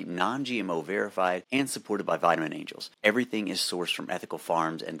residue-free, non-GMO verified, and supported by Vitamin Angels. Everything is sourced from ethical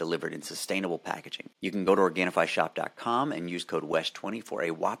farms and delivered in sustainable packaging. You can go to OrganifiShop.com and use code WEST20 for a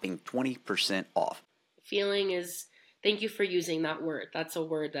whopping 20% off. Feeling is, thank you for using that word. That's a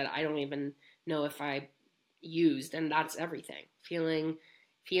word that I don't even know if I used, and that's everything. Feeling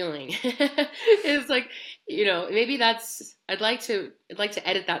it's like, maybe that's, I'd like to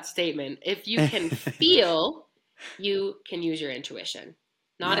edit that statement. If you can feel, you can use your intuition.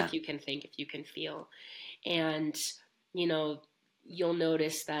 Not if you can think, if you can feel. And you'll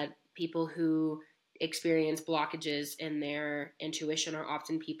notice that people who experience blockages in their intuition are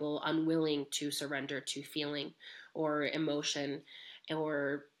often people unwilling to surrender to feeling or emotion.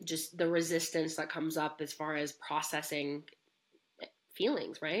 or just the resistance that comes up as far as processing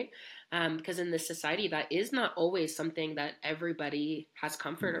feelings, right? Because in this society, that is not always something that everybody has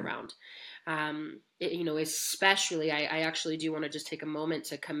comfort around. Especially, I actually do want to just take a moment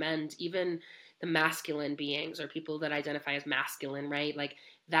to commend even the masculine beings or people that identify as masculine, right? Like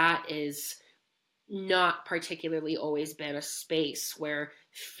that is not particularly always been a space where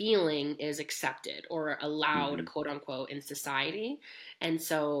feeling is accepted or allowed, quote unquote, in society. And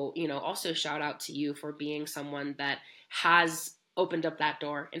so, also shout out to you for being someone that has opened up that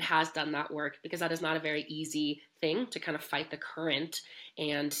door and has done that work, because that is not a very easy thing to kind of fight the current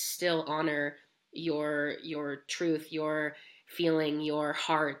and still honor your truth, your feeling, your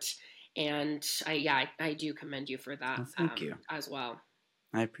heart. And I do commend you for that. Well, thank you as well.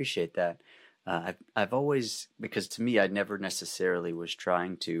 I appreciate that. I've always, because to me, I never necessarily was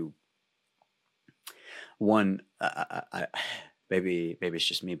trying to. One, maybe it's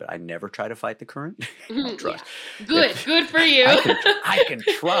just me, but I never try to fight the current. Yeah. Good for you. I can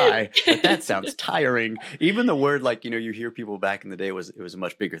try, but that sounds tiring. Even the word, like, you hear people back in the day, it was a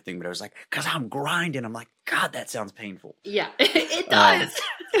much bigger thing, but I was like, because I'm grinding. I'm like, God, that sounds painful. Yeah, it does.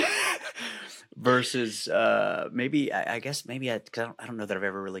 Versus maybe, I guess maybe cause I don't know that I've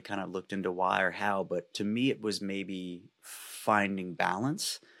ever really kind of looked into why or how, but to me it was maybe finding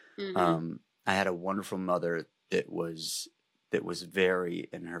balance. I had a wonderful mother that was very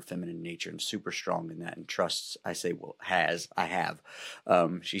in her feminine nature and super strong in that, and trusts, I have.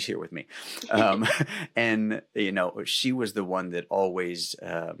 She's here with me. And she was the one that always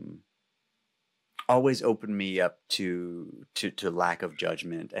opened me up to lack of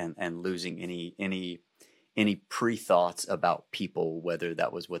judgment and losing any pre-thoughts about people, whether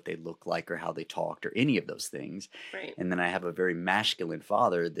that was what they looked like or how they talked or any of those things. Right. And then I have a very masculine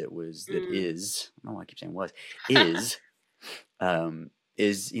father is, I don't know why I keep saying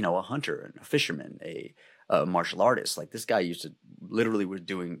is a hunter and a fisherman, a martial artist. Like this guy used to literally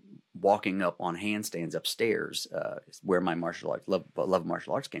walking up on handstands upstairs, where my martial arts love of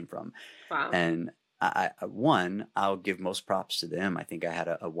martial arts came from. Wow. And I'll give most props to them. I think I had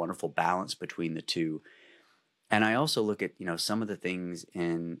a wonderful balance between the two. And I also look at, some of the things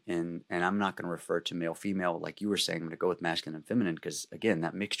and I'm not going to refer to male, female, like you were saying. I'm going to go with masculine and feminine, because again,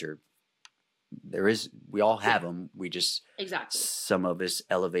 that mixture, we all have them. We just, exactly. Some of us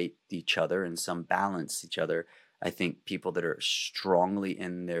elevate each other and some balance each other. I think people that are strongly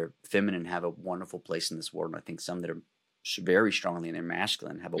in their feminine have a wonderful place in this world. And I think some that are very strongly in their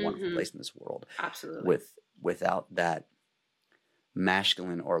masculine have a wonderful place in this world. Absolutely. Without that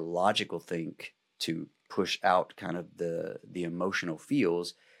masculine or logical think to push out kind of the emotional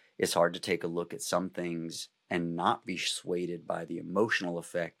feels, it's hard to take a look at some things and not be swayed by the emotional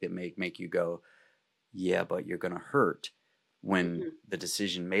effect that make you go, yeah, but you're going to hurt, when the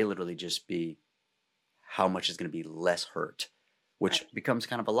decision may literally just be how much is going to be less hurt, which becomes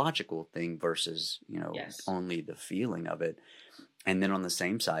kind of a logical thing versus, only the feeling of it. And then on the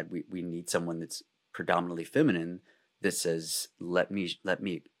same side, we need someone that's predominantly feminine that says, let me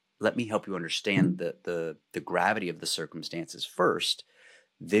help you understand the gravity of the circumstances first,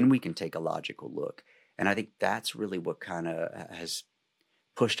 then we can take a logical look. And I think that's really what kind of has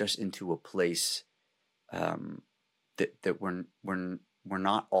pushed us into a place that we're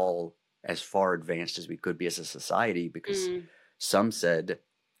not all as far advanced as we could be as a society, because some said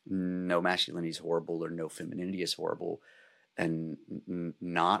no masculinity is horrible or no femininity is horrible, and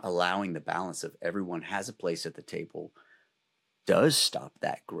not allowing the balance of everyone has a place at the table does stop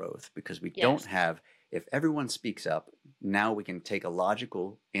that growth, because we don't have, if everyone speaks up, now we can take a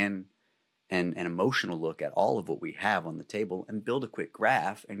logical and an emotional look at all of what we have on the table and build a quick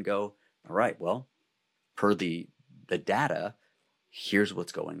graph and go, all right, well, per the data, here's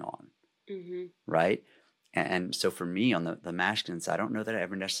what's going on. Right. And so for me on the masculine side, I don't know that I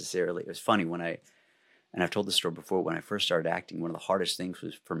ever necessarily, it was funny and I've told this story before, when I first started acting, one of the hardest things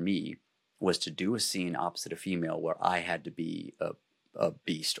for me was to do a scene opposite a female where I had to be a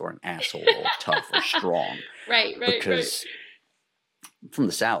beast or an asshole or tough or strong. Right. Because from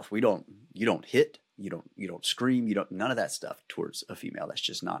the South, you don't hit, you don't scream, none of that stuff towards a female. That's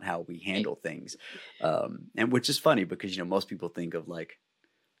just not how we handle things. And which is funny because, most people think of like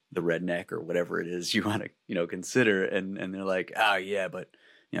the redneck or whatever it is you want to, consider. And they're like, oh yeah, but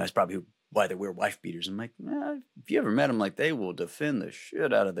that's probably why they wear wife beaters. I'm like, if you ever met them, like they will defend the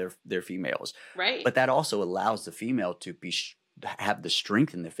shit out of their females. Right. But that also allows the female to have the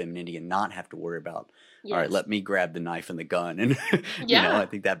strength in the femininity and not have to worry about, all right, let me grab the knife and the gun. And, I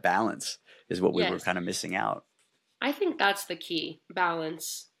think that balance is what we were kind of missing out. I think that's the key,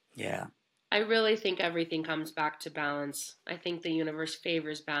 balance. Yeah. I really think everything comes back to balance. I think the universe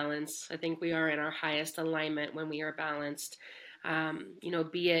favors balance. I think we are in our highest alignment when we are balanced.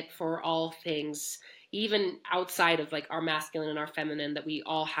 Be it for all things, even outside of like our masculine and our feminine that we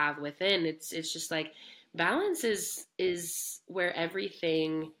all have within. It's just like balance is where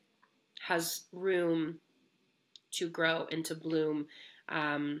everything has room to grow and to bloom.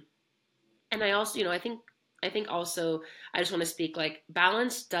 Um, and I also, I think also I just want to speak like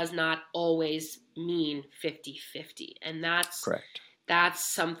balance does not always mean 50-50. And Correct. that's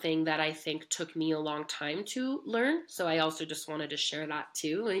something that I think took me a long time to learn. So I also just wanted to share that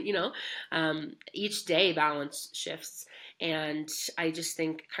too. Each day balance shifts. And I just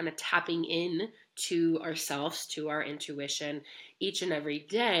think kind of tapping in to ourselves, to our intuition each and every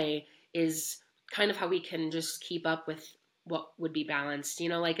day is kind of how we can just keep up with what would be balanced.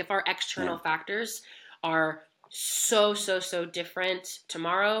 Like if our external Yeah. factors are so different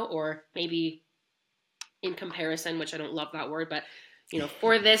tomorrow, or maybe in comparison, which I don't love that word, but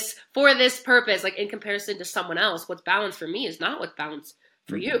for this purpose, like in comparison to someone else, what's balanced for me is not what's balanced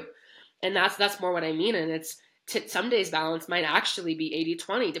for you. And that's more what I mean. And it's some days balance might actually be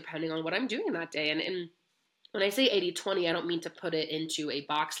 80-20 depending on what I'm doing that day. And when I say 80-20, I don't mean to put it into a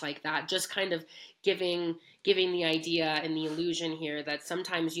box like that. Just kind of giving the idea and the illusion here that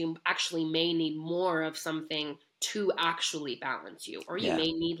sometimes you actually may need more of something to actually balance you, or you Yeah.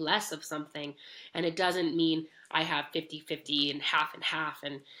 may need less of something. And it doesn't mean I have 50-50 and half and half.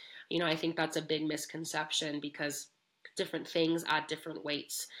 And, I think that's a big misconception because different things add different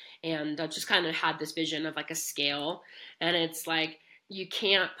weights. And I just kind of had this vision of like a scale, and it's like you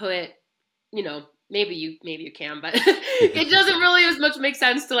can't put, maybe you can, but it doesn't really as much make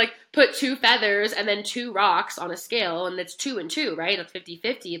sense to like put two feathers and then two rocks on a scale, and it's 2 and 2, right? It's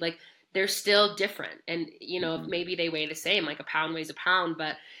 50-50. Like they're still different. And, maybe they weigh the same, like a pound weighs a pound,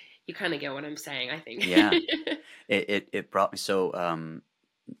 but you kind of get what I'm saying, I think. Yeah. It brought me, so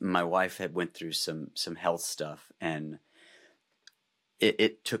my wife had went through some health stuff, and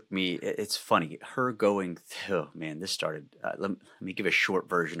it took me, it's funny, her going through, oh man, this started, let me give a short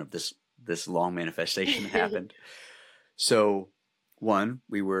version of this long manifestation that happened. So one,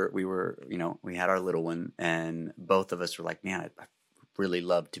 we were, we had our little one, and both of us were like, man, I really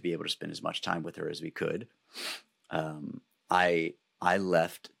love to be able to spend as much time with her as we could. I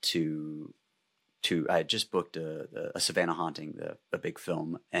left to I had just booked a Savannah Haunting, a big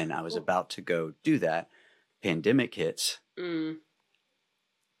film, and I was about to go do that. Pandemic hits.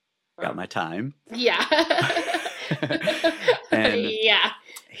 Got my time. Yeah. And yeah.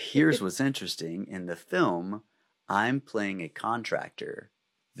 here's what's interesting. In the film, I'm playing a contractor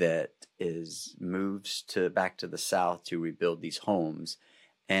that moves back to the South to rebuild these homes,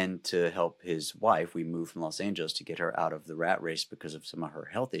 and to help his wife. We moved from Los Angeles to get her out of the rat race because of some of her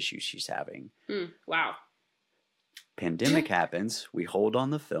health issues she's having. Wow. Pandemic happens. We hold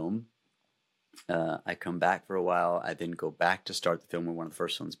on the film. I come back for a while. I then go back to start the film. We're one of the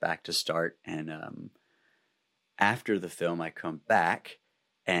first ones back to start. And after the film, I come back,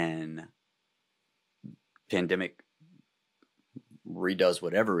 and pandemic redoes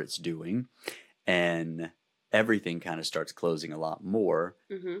whatever it's doing, and everything kind of starts closing a lot more.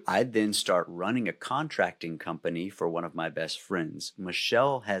 I then start running a contracting company for one of my best friends.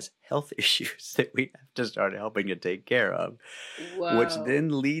 Michelle has health issues that we have to start helping to take care of. Whoa. Which then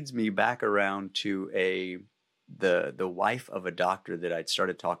leads me back around to the wife of a doctor that I'd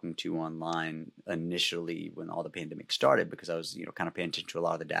started talking to online initially when all the pandemic started, because I was kind of paying attention to a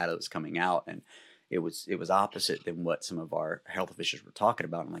lot of the data that was coming out, and it was opposite than what some of our health officials were talking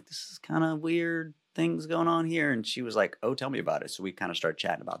about. I'm like, this is kind of weird things going on here. And she was like, oh, tell me about it. So we kind of started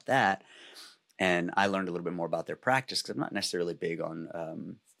chatting about that. And I learned a little bit more about their practice, because I'm not necessarily big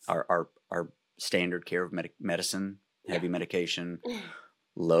on our standard care of medicine, heavy medication,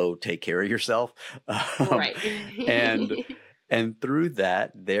 low, take care of yourself. Right. and through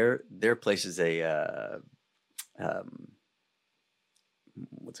that, their place is a,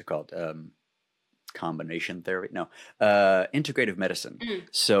 what's it called? Combination therapy? No, integrative medicine.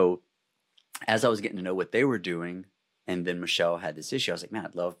 So as I was getting to know what they were doing, and then Michelle had this issue, I was like, man,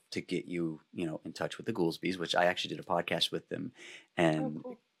 I'd love to get you, in touch with the Goolsbys, which I actually did a podcast with them. And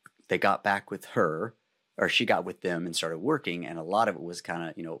cool. They got back with her, or she got with them and started working. And a lot of it was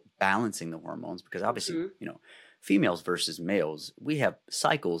kind of, balancing the hormones, because obviously, females versus males, we have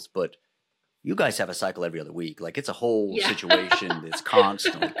cycles, but you guys have a cycle every other week. Like, it's a whole situation that's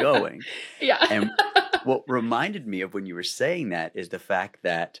constantly going. Yeah. And what reminded me of when you were saying that is the fact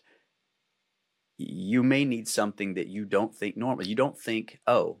that you may need something that you don't think normal. You don't think,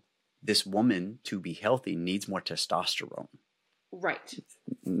 oh, this woman to be healthy needs more testosterone. Right.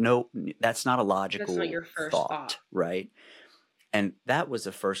 No, that's not a That's logical not your first thought, thought. right? And that was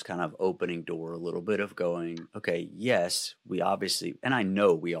the first kind of opening door, a little bit of going, okay, yes, we obviously, and I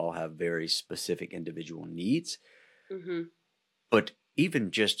know we all have very specific individual needs, Mm-hmm. but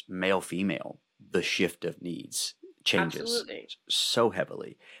even just male, female, the shift of needs changes Absolutely. so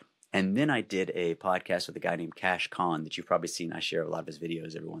heavily. And then I did a podcast with a guy named Cash Khan that you've probably seen. I share a lot of his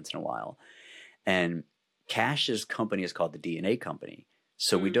videos every once in a while. And Cash's company is called the DNA Company.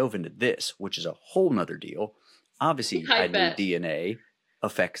 So we dove into this, which is a whole nother deal. Obviously, I I knew bet. DNA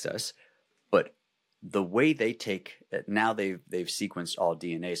affects us, but the way they take now they've sequenced all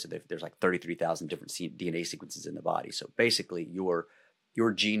DNA, so there's like 33,000 different DNA sequences in the body. So basically, your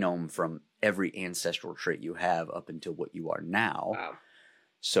genome from every ancestral trait you have up until what you are now. Wow.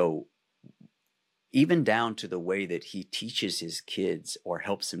 So even down to the way that he teaches his kids or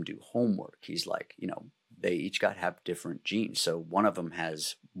helps them do homework, he's like, they each have different genes. So one of them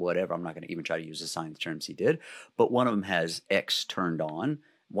has whatever, I'm not going to even try to use the science terms he did, but one of them has X turned on.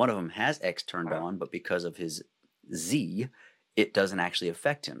 One of them has X turned on, but because of his Z, it doesn't actually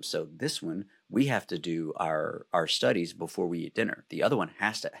affect him. So this one, we have to do our studies before we eat dinner. The other one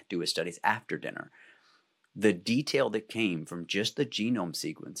has to do his studies after dinner. The detail that came from just the genome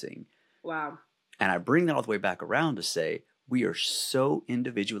sequencing. Wow. And I bring that all the way back around to say, we are so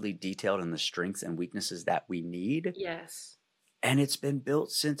individually detailed in the strengths and weaknesses that we need. Yes. And it's been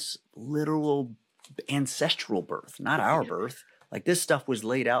built since literal ancestral birth, not our birth. Like this stuff was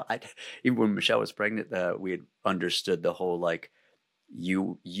laid out. Even when Michelle was pregnant, we had understood the whole, like,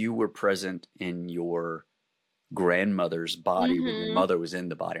 you were present in your grandmother's body when your mother was in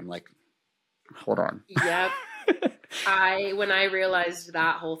the body. I'm like, hold on. Yep. When I realized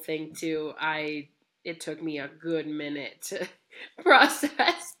that whole thing too, it took me a good minute to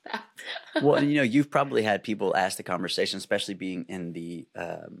process that. Well, you've probably had people ask the conversation, especially being in the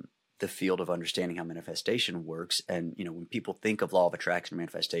field of understanding how manifestation works. And, when people think of law of attraction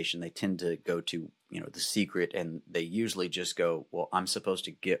manifestation, they tend to go to, the secret, and they usually just go, well, I'm supposed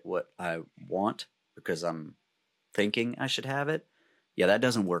to get what I want because I'm thinking I should have it. Yeah, that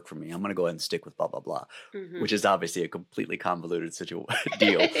doesn't work for me. I'm going to go ahead and stick with blah, blah, blah, which is obviously a completely convoluted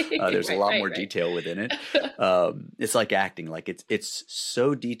deal. There's a lot more detail within it. It's like acting. Like it's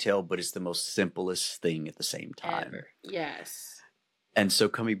so detailed, but it's the most simplest thing at the same time. Ever. Yes. And so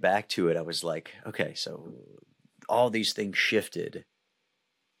coming back to it, I was like, okay, so all these things shifted.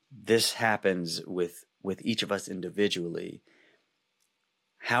 This happens with each of us individually.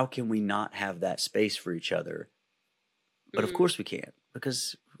 How can we not have that space for each other? But of course we can't,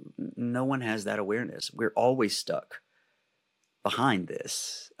 because no one has that awareness. We're always stuck behind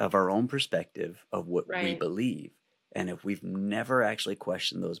this of our own perspective of what we believe. And if we've never actually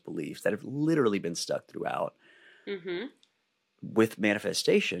questioned those beliefs that have literally been stuck throughout, with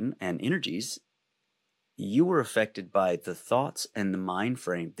manifestation and energies, you were affected by the thoughts and the mind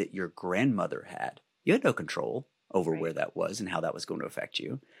frame that your grandmother had. You had no control over where that was and how that was going to affect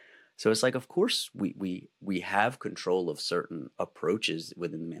you. So it's like, of course, we have control of certain approaches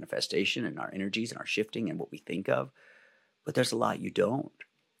within the manifestation and our energies and our shifting and what we think of, but there's a lot you don't.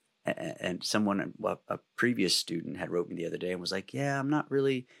 And someone, a previous student, had wrote me the other day and was like, yeah, I'm not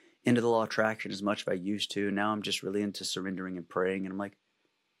really into the law of attraction as much as I used to. Now I'm just really into surrendering and praying. And I'm like,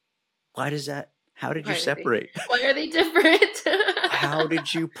 why does that? How did you separate? Why are they different? How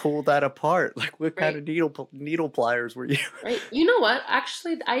did you pull that apart? Like, what kind of needle pliers were you? Right. You know what?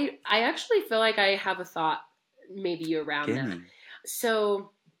 Actually, I actually feel like I have a thought maybe around that.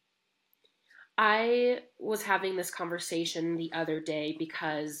 So I was having this conversation the other day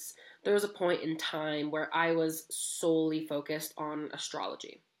because there was a point in time where I was solely focused on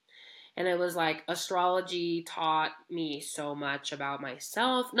astrology. And it was like astrology taught me so much about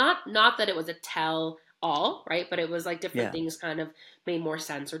myself. Not that it was a tell all, right? But it was like different things kind of made more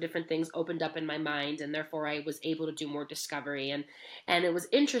sense, or different things opened up in my mind, and therefore I was able to do more discovery. And it was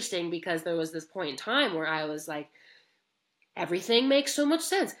interesting because there was this point in time where I was like, everything makes so much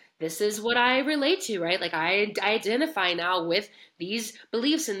sense. This is what I relate to, right? Like I identify now with these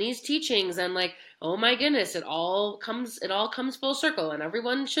beliefs and these teachings, and like, oh my goodness, it all comes full circle, and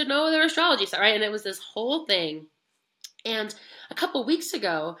everyone should know their astrology stuff, right? And it was this whole thing. And a couple weeks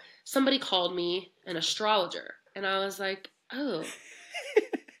ago, somebody called me an astrologer, and I was like, oh,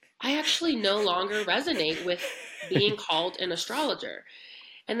 I actually no longer resonate with being called an astrologer.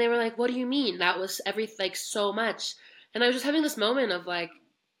 And they were like, what do you mean? That was like so much. And I was just having this moment of like,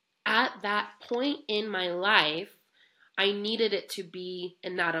 at that point in my life, I needed it to be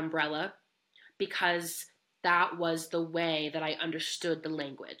in that umbrella because that was the way that I understood the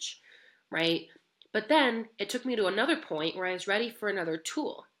language, right? But then it took me to another point where I was ready for another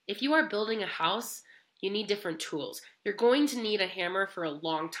tool. If you are building a house, you need different tools. You're going to need a hammer for a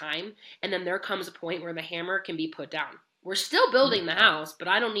long time, and then there comes a point where the hammer can be put down. We're still building the house, but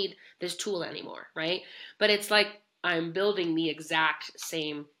I don't need this tool anymore, right? But it's like I'm building the exact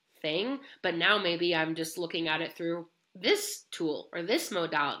same thing, but now maybe I'm just looking at it through this tool or this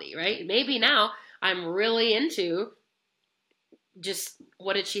modality, right? Maybe now I'm really into just,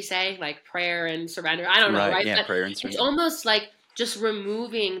 what did she say? Like prayer and surrender. I don't know, Right. right? Yeah. But Prayer and it's surrender. almost like just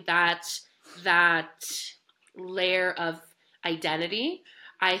removing that layer of identity,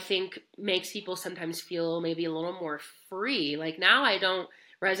 I think makes people sometimes feel maybe a little more free. Like now I don't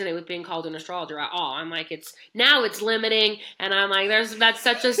resonate with being called an astrologer at all. I'm like, it's limiting, and I'm like, that's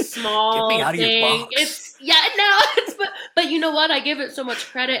such a Get me small out of your thing. box. But you know what? I give it so much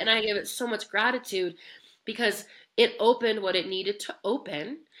credit and I give it so much gratitude because it opened what it needed to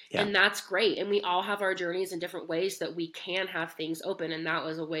open. Yeah. And that's great. And we all have our journeys in different ways that we can have things open. And that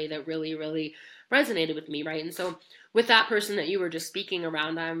was a way that really, really resonated with me, right? And so with that person that you were just speaking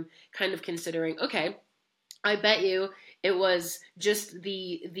around, I'm kind of considering, okay, I bet you it was just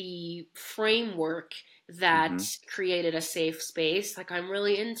the framework that created a safe space. Like, I'm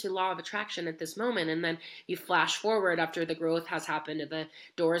really into law of attraction at this moment. And then you flash forward after the growth has happened and the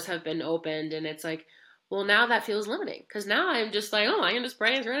doors have been opened. And it's like, well, now that feels limiting because now I'm just like, oh, I can just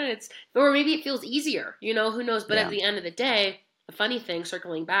pray and surrender. Or maybe it feels easier, who knows? But at the end of the day, the funny thing,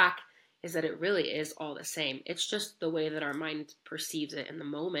 circling back, is that it really is all the same. It's just the way that our mind perceives it in the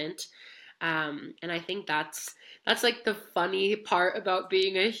moment. And I think that's like the funny part about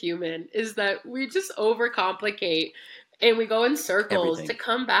being a human is that we just overcomplicate and we go in circles Everything. to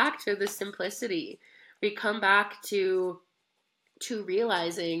come back to the simplicity. We come back to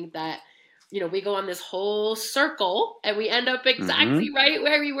realizing that, we go on this whole circle and we end up exactly right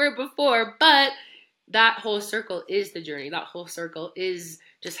where we were before. But that whole circle is the journey. That whole circle is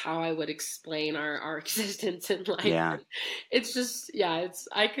just how I would explain our existence in life. Yeah. It's just,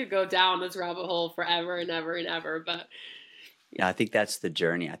 I could go down this rabbit hole forever and ever and ever, but Yeah, I think that's the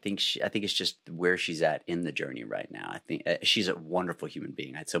journey. I think it's just where she's at in the journey right now. I think she's a wonderful human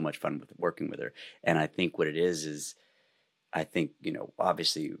being. I had so much fun with working with her, and I think what it is I think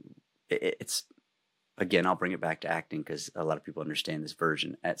obviously it's again, I'll bring it back to acting because a lot of people understand this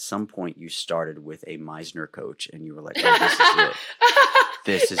version. At some point, you started with a Meisner coach, and you were like, "Oh, this is it.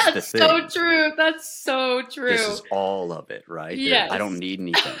 This is the thing. That's so true. That's so true. This is all of it, right? Yes. I don't need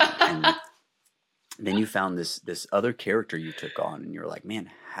anything." And then you found this other character you took on, and you're like,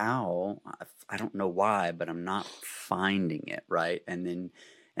 "Man, how? I don't know why, but I'm not finding it, right?" And then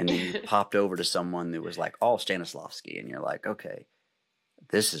you popped over to someone that was like, "Oh, Stanislavski," and you're like, "Okay,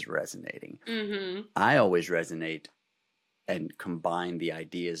 this is resonating." I always resonate and combine the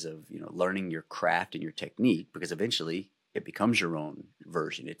ideas of learning your craft and your technique, because eventually it becomes your own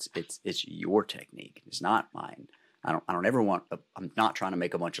version. It's your technique. It's not mine. I don't ever want. I'm not trying to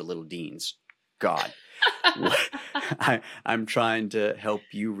make a bunch of little Deans. God, I'm trying to help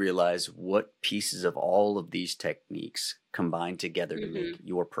you realize what pieces of all of these techniques combine together to make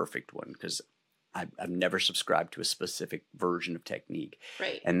your perfect one. Because I've never subscribed to a specific version of technique.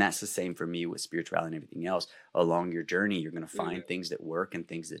 Right. And that's the same for me with spirituality and everything else. Along your journey, you're going to find things that work and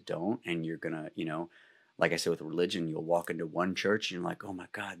things that don't. And you're going to, like I said, with religion, you'll walk into one church and you're like, "Oh my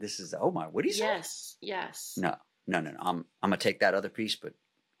God, this is, oh my, what is it?" Yes. No. I'm going to take that other piece, but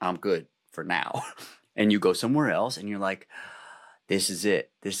I'm good for now. And you go somewhere else and you're like, "This is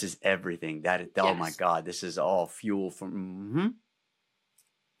it. This is everything. Oh my God, this is all fuel for,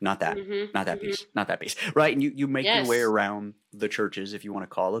 not that, not that piece. Right. And you make your way around the churches, if you want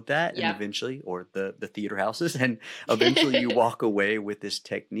to call it that, and eventually, or the theater houses, and eventually you walk away with this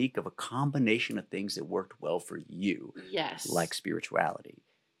technique of a combination of things that worked well for you. Yes. Like spirituality.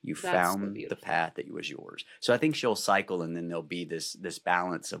 You found the path that was yours. So I think she'll cycle, and then there'll be this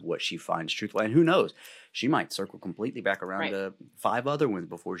balance of what she finds truthful. And who knows, she might circle completely back around to 5 other ones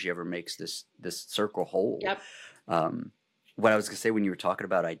before she ever makes this circle whole. Yep. What I was going to say when you were talking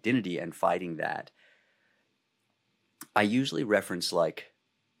about identity and fighting that, I usually reference, like,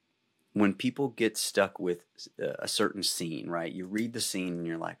 when people get stuck with a certain scene, right? You read the scene and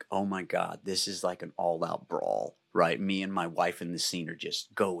you're like, "Oh my God, this is like an all-out brawl, right? Me and my wife in this scene are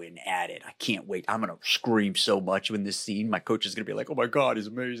just going at it. I can't wait. I'm going to scream so much in this scene. My coach is going to be like, 'Oh my God, it's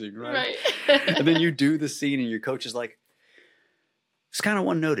amazing,' right?" And then you do the scene and your coach is like, "It's kind of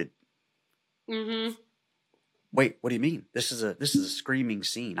one-noted." Wait, what do you mean? This is a screaming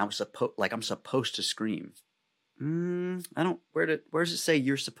scene. I'm supposed to scream. I don't. Where does it say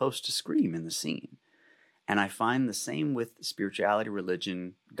you're supposed to scream in the scene? And I find the same with spirituality,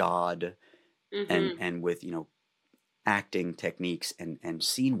 religion, God, and with, acting techniques and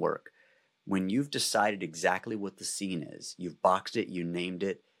scene work. When you've decided exactly what the scene is, you've boxed it, you named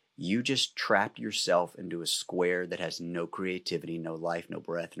it, you just trapped yourself into a square that has no creativity, no life, no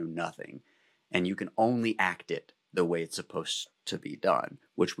breath, no nothing. And you can only act it the way it's supposed to be done,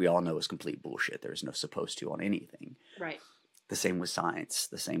 which we all know is complete bullshit. There's no supposed to on anything. Right. The same with science,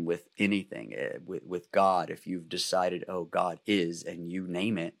 the same with anything. With God, if you've decided, oh, God is, and you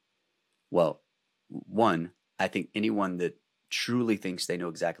name it, well, one, I think anyone that truly thinks they know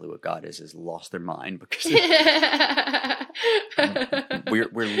exactly what God is has lost their mind, because we're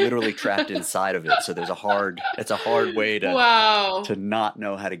literally trapped inside of it. So it's a hard way to Wow. to not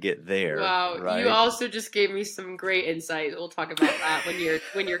know how to get there. Wow. Right? You also just gave me some great insight. We'll talk about that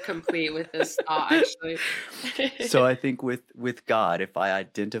when you're complete with this thought, actually. So I think with God, if I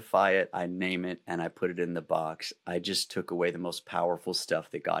identify it, I name it, and I put it in the box, I just took away the most powerful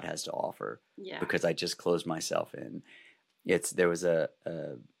stuff that God has to offer. Yeah. Because I just closed myself in. There was a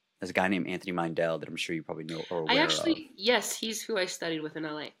guy named Anthony Mindell that I'm sure you probably know or aware of. Yes, he's who I studied with in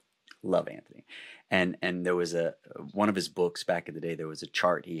LA. Love Anthony. And there was one of his books back in the day, there was a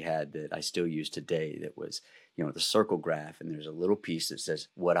chart he had that I still use today that was, the circle graph, and there's a little piece that says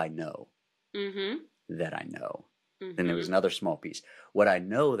what I know that I know. Then there was another small piece, what I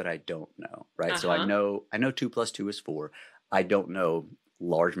know that I don't know, right? So I know 2 + 2 is 4. I don't know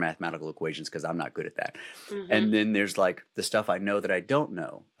large mathematical equations because I'm not good at that. And then there's like the stuff I know that I don't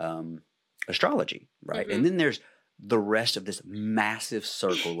know, astrology, right? And then there's the rest of this massive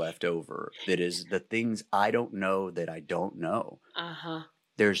circle left over that is the things I don't know that I don't know.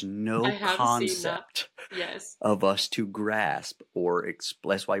 There's no concept of us to grasp or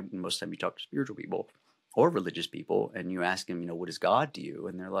explain. That's why most of the time you talk to spiritual people or religious people and you ask them, what is God to you?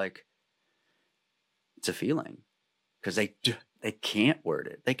 And they're like, it's a feeling. Because they can't word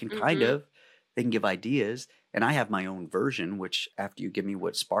it. They can they can give ideas. And I have my own version, which after you give me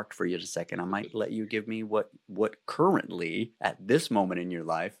what sparked for you in a second, I might let you give me what currently at this moment in your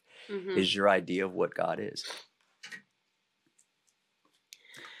life is your idea of what God is.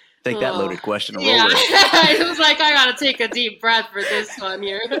 Take that loaded question and roll with it. I was like, I gotta take a deep breath for this one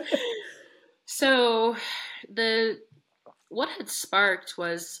here. So what had sparked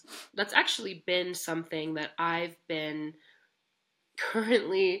was, that's actually been something that I've been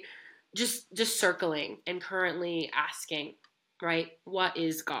currently just circling and currently asking, right? What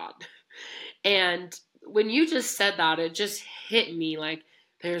is God? And when you just said that, it just hit me like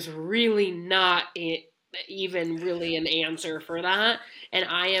there's really not even really an answer for that. And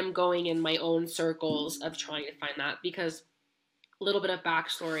I am going in my own circles of trying to find that, because a little bit of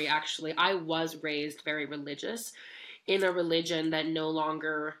backstory, actually, I was raised very religious in a religion that no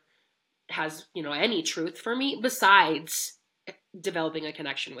longer has, any truth for me besides developing a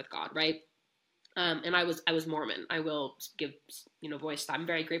connection with God, right? And I was Mormon. I will give, voice. I'm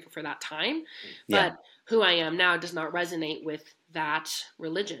very grateful for that time, but who I am now does not resonate with that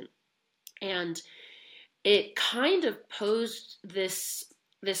religion. And it kind of posed this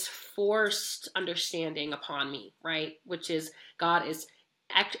forced understanding upon me, right? Which is God is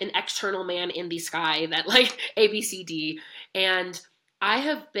an external man in the sky that like ABCD. And I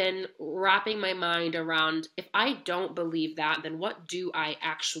have been wrapping my mind around, if I don't believe that, then what do I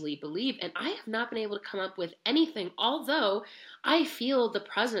actually believe? And I have not been able to come up with anything, although I feel the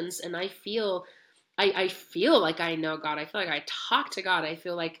presence and I feel like I know God. I feel like I talk to God. I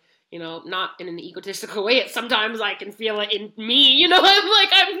feel like, not in an egotistical way. Sometimes I can feel it in me,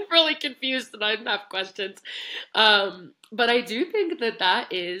 I'm really confused and I have questions. But I do think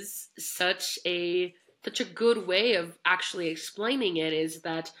that is such a good way of actually explaining it, is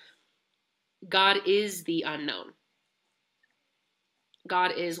that God is the unknown.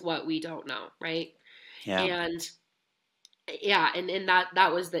 God is what we don't know, right? Yeah. And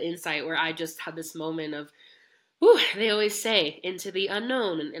that was the insight where I just had this moment of, they always say into the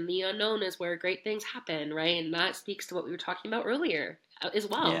unknown, and the unknown is where great things happen, right? And that speaks to what we were talking about earlier as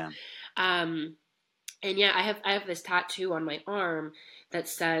well. Yeah. I have this tattoo on my arm that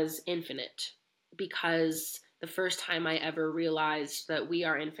says infinite, because the first time I ever realized that we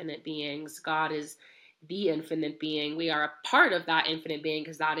are infinite beings, God is the infinite being. We are a part of that infinite being,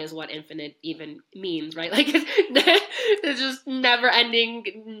 because that is what infinite even means, right? Like it's just never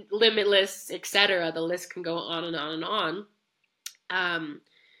ending, limitless, etc. The list can go on and on and on.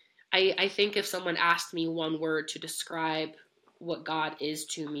 I think if someone asked me one word to describe what God is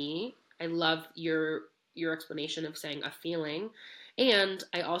to me, I love your explanation of saying a feeling. And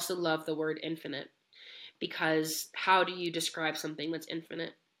I also love the word infinite, because how do you describe something that's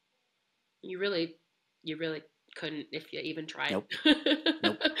infinite? You really couldn't if you even tried. Nope.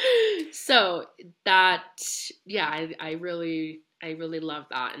 Nope. So that, yeah, I really love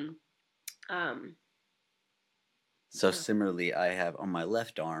that. And So yeah. similarly, I have on my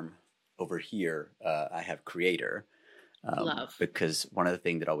left arm over here, I have creator. Love. Because one of the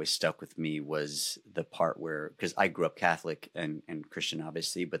things that always stuck with me was the part where, because I grew up Catholic and Christian,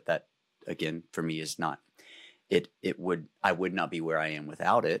 obviously, but that again for me is not I would not be where I am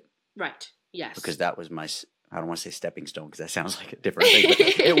without it. Right. Yes. Because that was my, I don't want to say stepping stone because that sounds like a different thing, but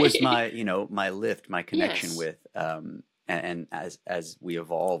it was my, my lift, my connection Yes. with, and as we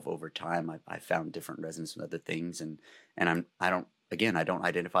evolve over time, I found different resonance with other things, and I don't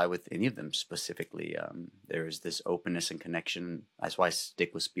identify with any of them specifically. There is this openness and connection. That's why I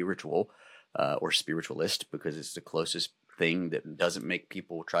stick with spiritual, or spiritualist, because it's the closest thing that doesn't make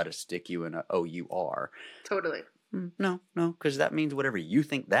people try to stick you in a, oh, you are. Totally. No, because that means whatever you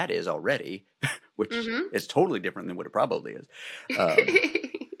think that is already, which is totally different than what it probably is.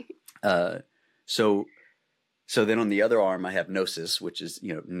 So then on the other arm, I have gnosis, which is,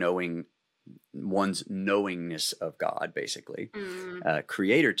 knowing one's knowingness of God, basically.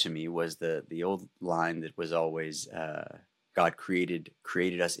 Creator to me was the old line that was always, God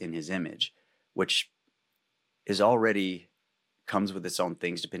created us in his image, which is already comes with its own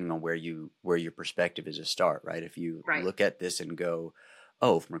things depending on where your perspective is to start, right? If you look at this and go,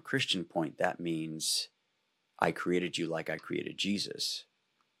 oh, from a Christian point, that means I created you like I created Jesus,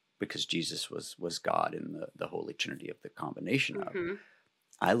 because Jesus was God in the Holy Trinity of the combination of.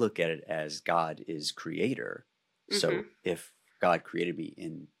 I look at it as God is creator. So if God created me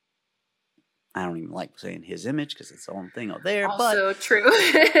in, I don't even like saying his image because it's the own thing out there. Also but true.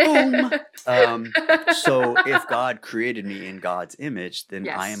 Boom. So if God created me in God's image, then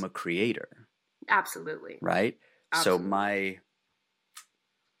I am a creator. Absolutely. Right? Absolutely.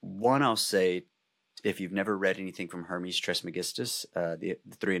 So I'll say, if you've never read anything from Hermes Trismegistus, the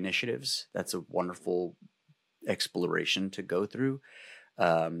Three Initiatives, that's a wonderful exploration to go through.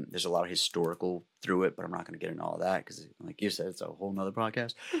 There's a lot of historical through it, but I'm not going to get into all of that because, like you said, it's a whole nother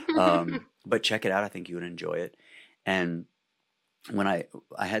podcast. But check it out. I think you would enjoy it. And when I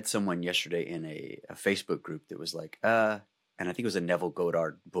had someone yesterday in a Facebook group that was like, and I think it was a Neville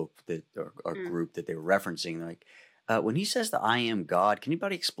Goddard book or group that they were referencing. They're like, when he says that I am God, can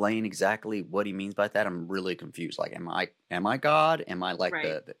anybody explain exactly what he means by that? I'm really confused. Like, am I God? Am I like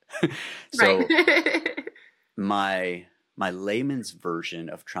the so my layman's version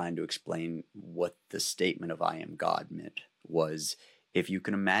of trying to explain what the statement of I am God meant was, if you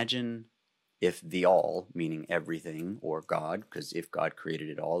can imagine, if the all, meaning everything, or God, because if God created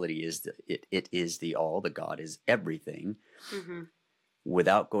it all, it is the all, the God is everything,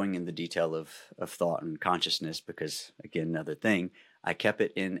 without going in the detail of thought and consciousness, because, again, another thing, I kept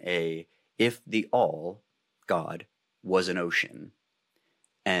it in if the all, God, was an ocean,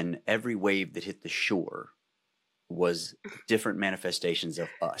 and every wave that hit the shore was different manifestations of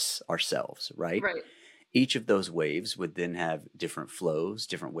us, ourselves, right? Right. Each of those waves would then have different flows,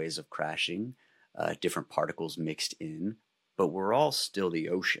 different ways of crashing, different particles mixed in, but we're all still the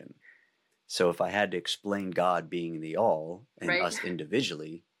ocean. So if I had to explain God being the all and us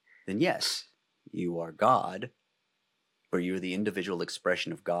individually, then yes, you are God, or you're the individual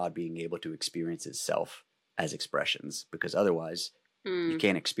expression of God being able to experience itself as expressions, because otherwise you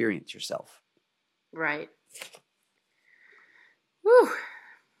can't experience yourself. Right. Whew.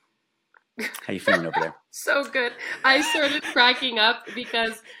 How you feeling over there? So good. I started cracking up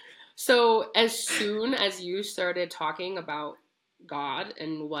because as soon as you started talking about God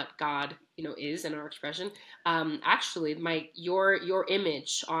and what God, is in our expression, actually your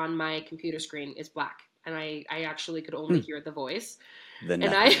image on my computer screen is black, and I actually could only hear the voice. And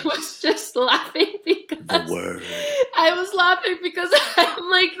I was just laughing because I was laughing because I'm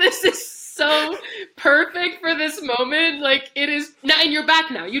like, this is so perfect for this moment. Like, it is now, and you're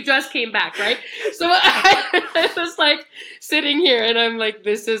back now. You just came back, right? So I was like sitting here, and I'm like,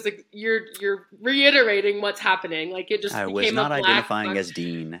 this is you're reiterating what's happening. Like, it just I became was not a black identifying book. as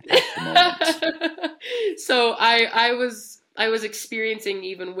Dean at the moment. So I was experiencing,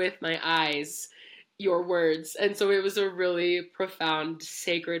 even with my eyes, your words, and so it was a really profound,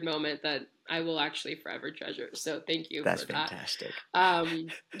 sacred moment that I will actually forever treasure. So thank you. That's for that. fantastic.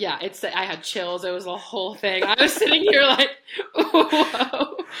 Yeah, I had chills. It was a whole thing. I was sitting here like,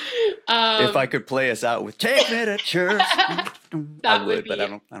 whoa. If I could play us out with "Take Me to Church," I would, but I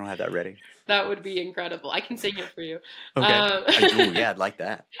don't have that ready. That would be incredible. I can sing it for you. Okay. Yeah, I'd like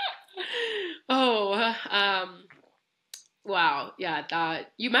that. Wow. Yeah,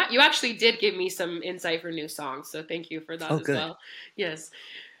 that you actually did give me some insight for new songs, so thank you for that as good. well. Yes.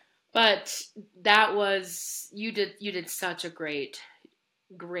 But that was, you did such a great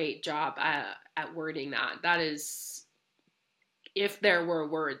job at wording that. That is, if there were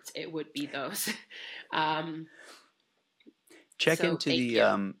words, it would be those. um, Check so into thank the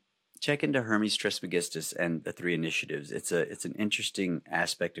you. check into Hermes Trismegistus and the three initiatives. It's an interesting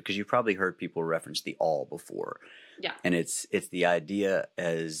aspect because you've probably heard people reference the all before. Yeah. And it's the idea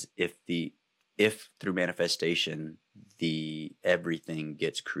as if through manifestation the everything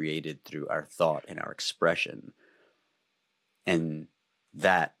gets created through our thought and our expression, and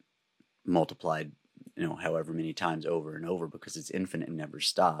that multiplied, however many times over and over, because it's infinite and never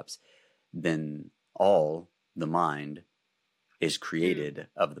stops, then all the mind is created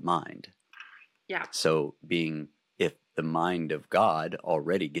of the mind. Yeah. So if the mind of God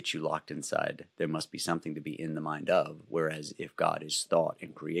already gets you locked inside, there must be something to be in the mind of. Whereas if God is thought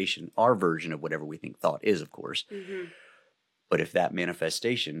and creation, our version of whatever we think thought is, of course. Mm-hmm. But if that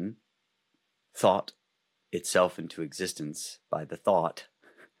manifestation thought itself into existence by the thought,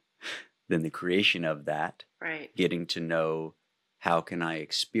 then the creation of that, Right. getting to know how can I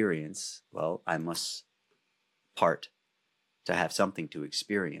experience, well, I must part to have something to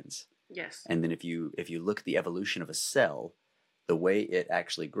experience. Yes. And then if you look at the evolution of a cell, the way it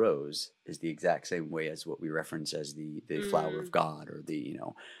actually grows is the exact same way as what we reference as the flower of God, or the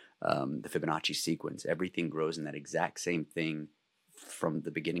Fibonacci sequence. Everything grows in that exact same thing from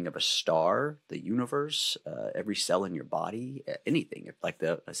the beginning of a star, the universe, every cell in your body, anything, like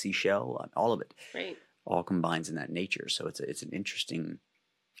a seashell, all of it, Right. all combines in that nature. So it's an interesting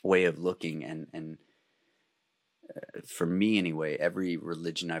way of looking, and for me anyway, every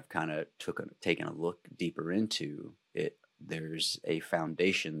religion I've kind of taken a look deeper into it, there's a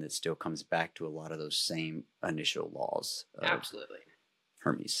foundation that still comes back to a lot of those same initial laws of Absolutely.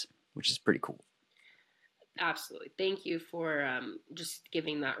 Hermes, which is pretty cool. Absolutely. Thank you for just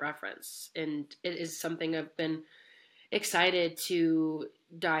giving that reference. And it is something I've been excited to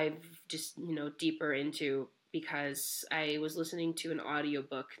dive just, deeper into, because I was listening to an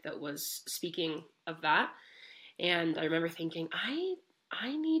audiobook that was speaking of that. And I remember thinking,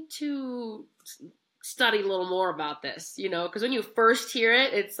 I need to study a little more about this, because when you first hear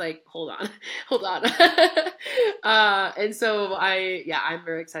it, it's like, hold on, hold on. And so I'm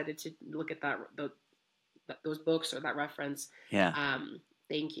very excited to look at those books or that reference. Yeah.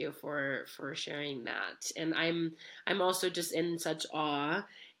 Thank you for sharing that. And I'm also just in such awe,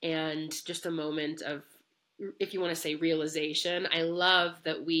 and just a moment of, if you want to say, realization. I love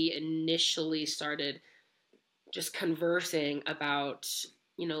that we initially started just conversing about,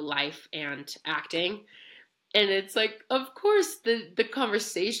 life and acting. And it's like, of course, the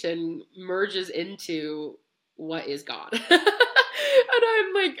conversation merges into what is God. And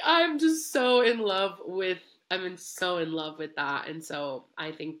I'm like, I'm so in love with that. And so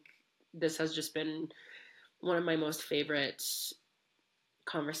I think this has just been one of my most favorite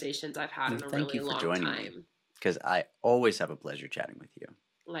conversations I've had in a Thank really you for long joining time. me, because I always have a pleasure chatting with you.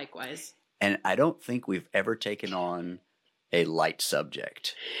 Likewise. And I don't think we've ever taken on a light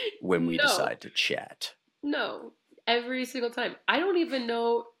subject when we decide to chat. No, every single time. I don't even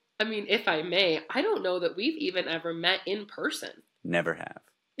know. I mean, if I may, I don't know that we've even ever met in person. Never have.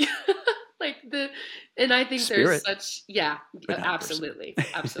 And I think Spirit, there's such, yeah, but not absolutely,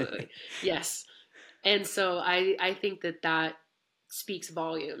 absolutely, yes. And so I think that speaks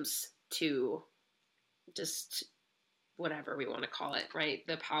volumes to just whatever we want to call it, right?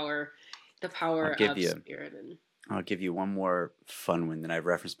 The power of spirit. And I'll give you one more fun one that I've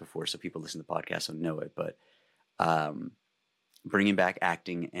referenced before, so people listen to the podcast will know it. But bringing back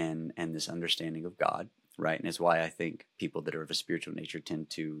acting and this understanding of God, right? And it's why I think people that are of a spiritual nature tend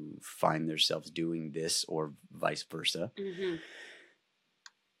to find themselves doing this, or vice versa. mm-hmm.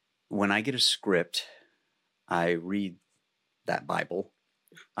 When I get a script, I read that Bible.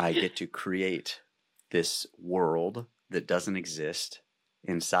 I get to create this world that doesn't exist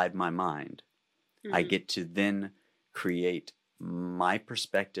inside my mind. Mm-hmm. I get to then create my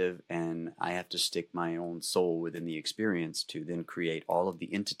perspective, and I have to stick my own soul within the experience to then create all of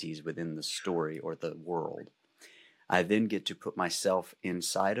the entities within the story or the world. I then get to put myself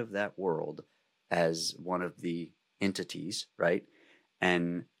inside of that world as one of the entities, right?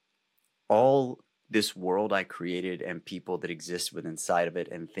 And all this world I created and people that exist within inside of it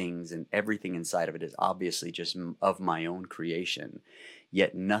and things and everything inside of it is obviously just of my own creation.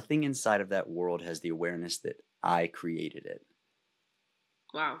 Yet nothing inside of that world has the awareness that I created it.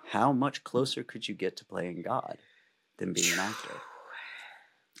 Wow. How much closer could you get to playing God than being an actor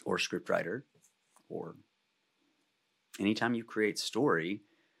or scriptwriter? Or anytime you create story,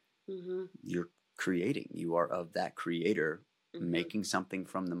 mm-hmm. you're creating. You are of that creator making something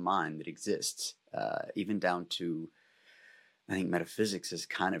from the mind that exists, even down to, I think metaphysics has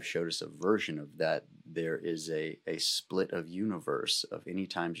kind of showed us a version of that. There is a split of universe of any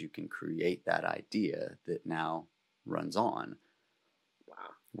times you can create that idea that now runs on. Wow.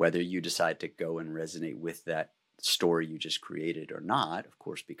 Whether you decide to go and resonate with that story you just created or not, of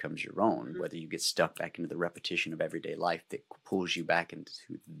course, becomes your own. Whether you get stuck back into the repetition of everyday life that pulls you back into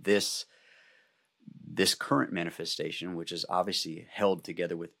this current manifestation, which is obviously held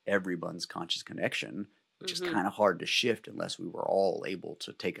together with everyone's conscious connection, which is kind of hard to shift unless we were all able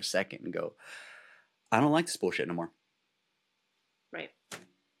to take a second and go, I don't like this bullshit no more. Right.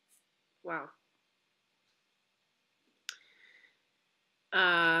 Wow.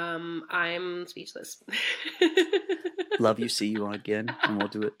 I'm speechless. Love you, see you again, and we'll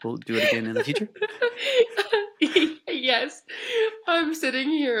do it again in the future. Yes. I'm sitting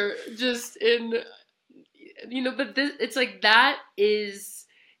here just in, but it's like that is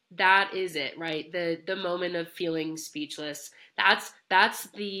it, right? The moment of feeling speechless. That's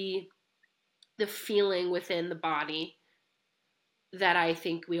the feeling within the body that I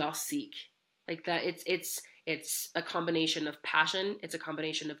think we all seek. Like that it's a combination of passion, it's a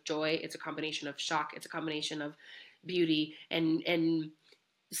combination of joy, it's a combination of shock, it's a combination of beauty and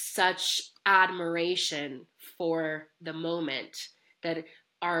such admiration for the moment that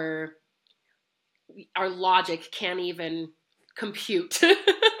our logic can't even compute.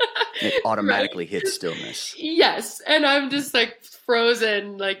 It automatically Right? hits stillness. Yes, and I'm just like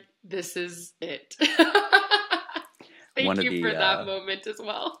frozen, like this is it. Thank you for that moment as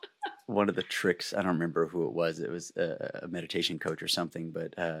well. One of the tricks, I don't remember who it was a meditation coach or something,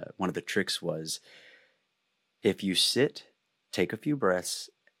 but one of the tricks was if you sit, take a few breaths,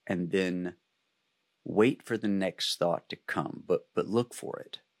 and then wait for the next thought to come, but look for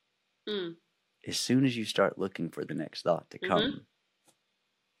it. Mm. As soon as you start looking for the next thought to come,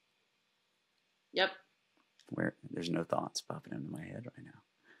 yep, where there's no thoughts popping into my head right now.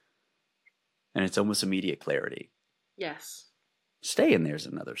 And it's almost immediate clarity. Yes. Staying there's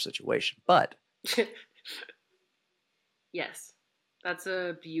another situation, but yes, that's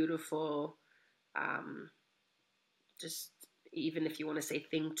a beautiful, just even if you want to say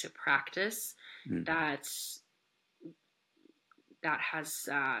thing to practice, that has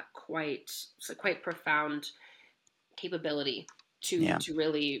quite profound capability to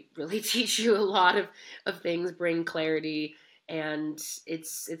really teach you a lot of things, bring clarity, and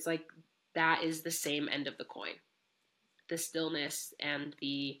it's like that is the same end of the coin. The stillness and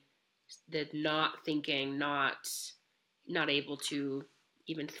the not thinking, not able to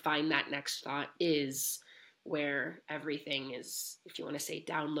even find that next thought is where everything is, if you want to say,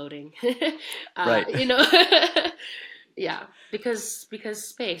 downloading. right. Yeah, because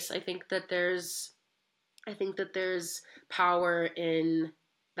space. I think that there's power in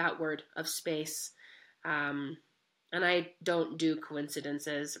that word of space. And I don't do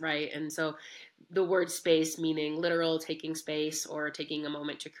coincidences, right? And so the word space meaning literal taking space or taking a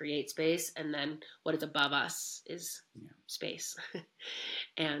moment to create space, and then what is above us is space.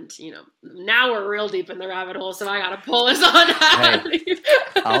 And now we're real deep in the rabbit hole, so I gotta pull us on out. Hey,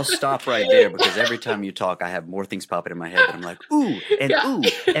 I'll stop right there because every time you talk, I have more things popping in my head. And I'm like, ooh, and ooh,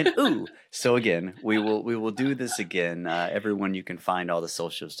 and ooh. So again, we will do this again. Everyone, you can find all the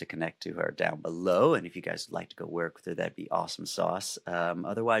socials to connect to her down below. And if you guys would like to go work with her, that'd be awesome sauce.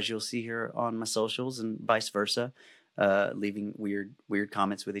 Otherwise, you'll see her on my socials and vice versa, leaving weird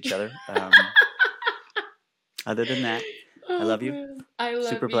comments with each other. Other than that, I love you. Man. I love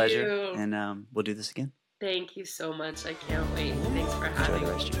Super you. pleasure. And we'll do this again. Thank you so much. I can't wait. Thanks for Enjoy having the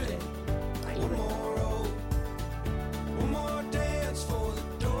me. rest of your day. One more dance for the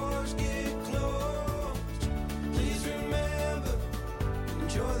doors get closed. Please remember,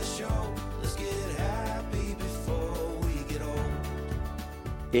 enjoy the show. Let's get happy before we get old.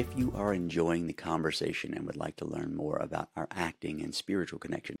 If you are enjoying the conversation and would like to learn more about our acting and spiritual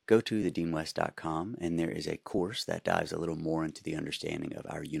connection, go to thedeanwest.com and there is a course that dives a little more into the understanding of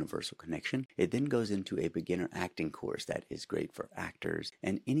our universal connection. It then goes into a beginner acting course that is great for actors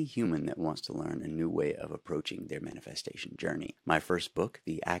and any human that wants to learn a new way of approaching their manifestation journey. My first book,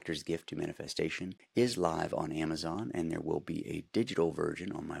 The Actor's Gift to Manifestation, is live on Amazon, and there will be a digital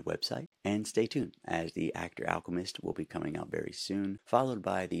version on my website. And stay tuned, as The Actor Alchemist will be coming out very soon, followed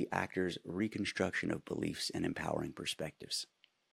by The Actor's Reconstruction of Beliefs and Empowering Perspectives.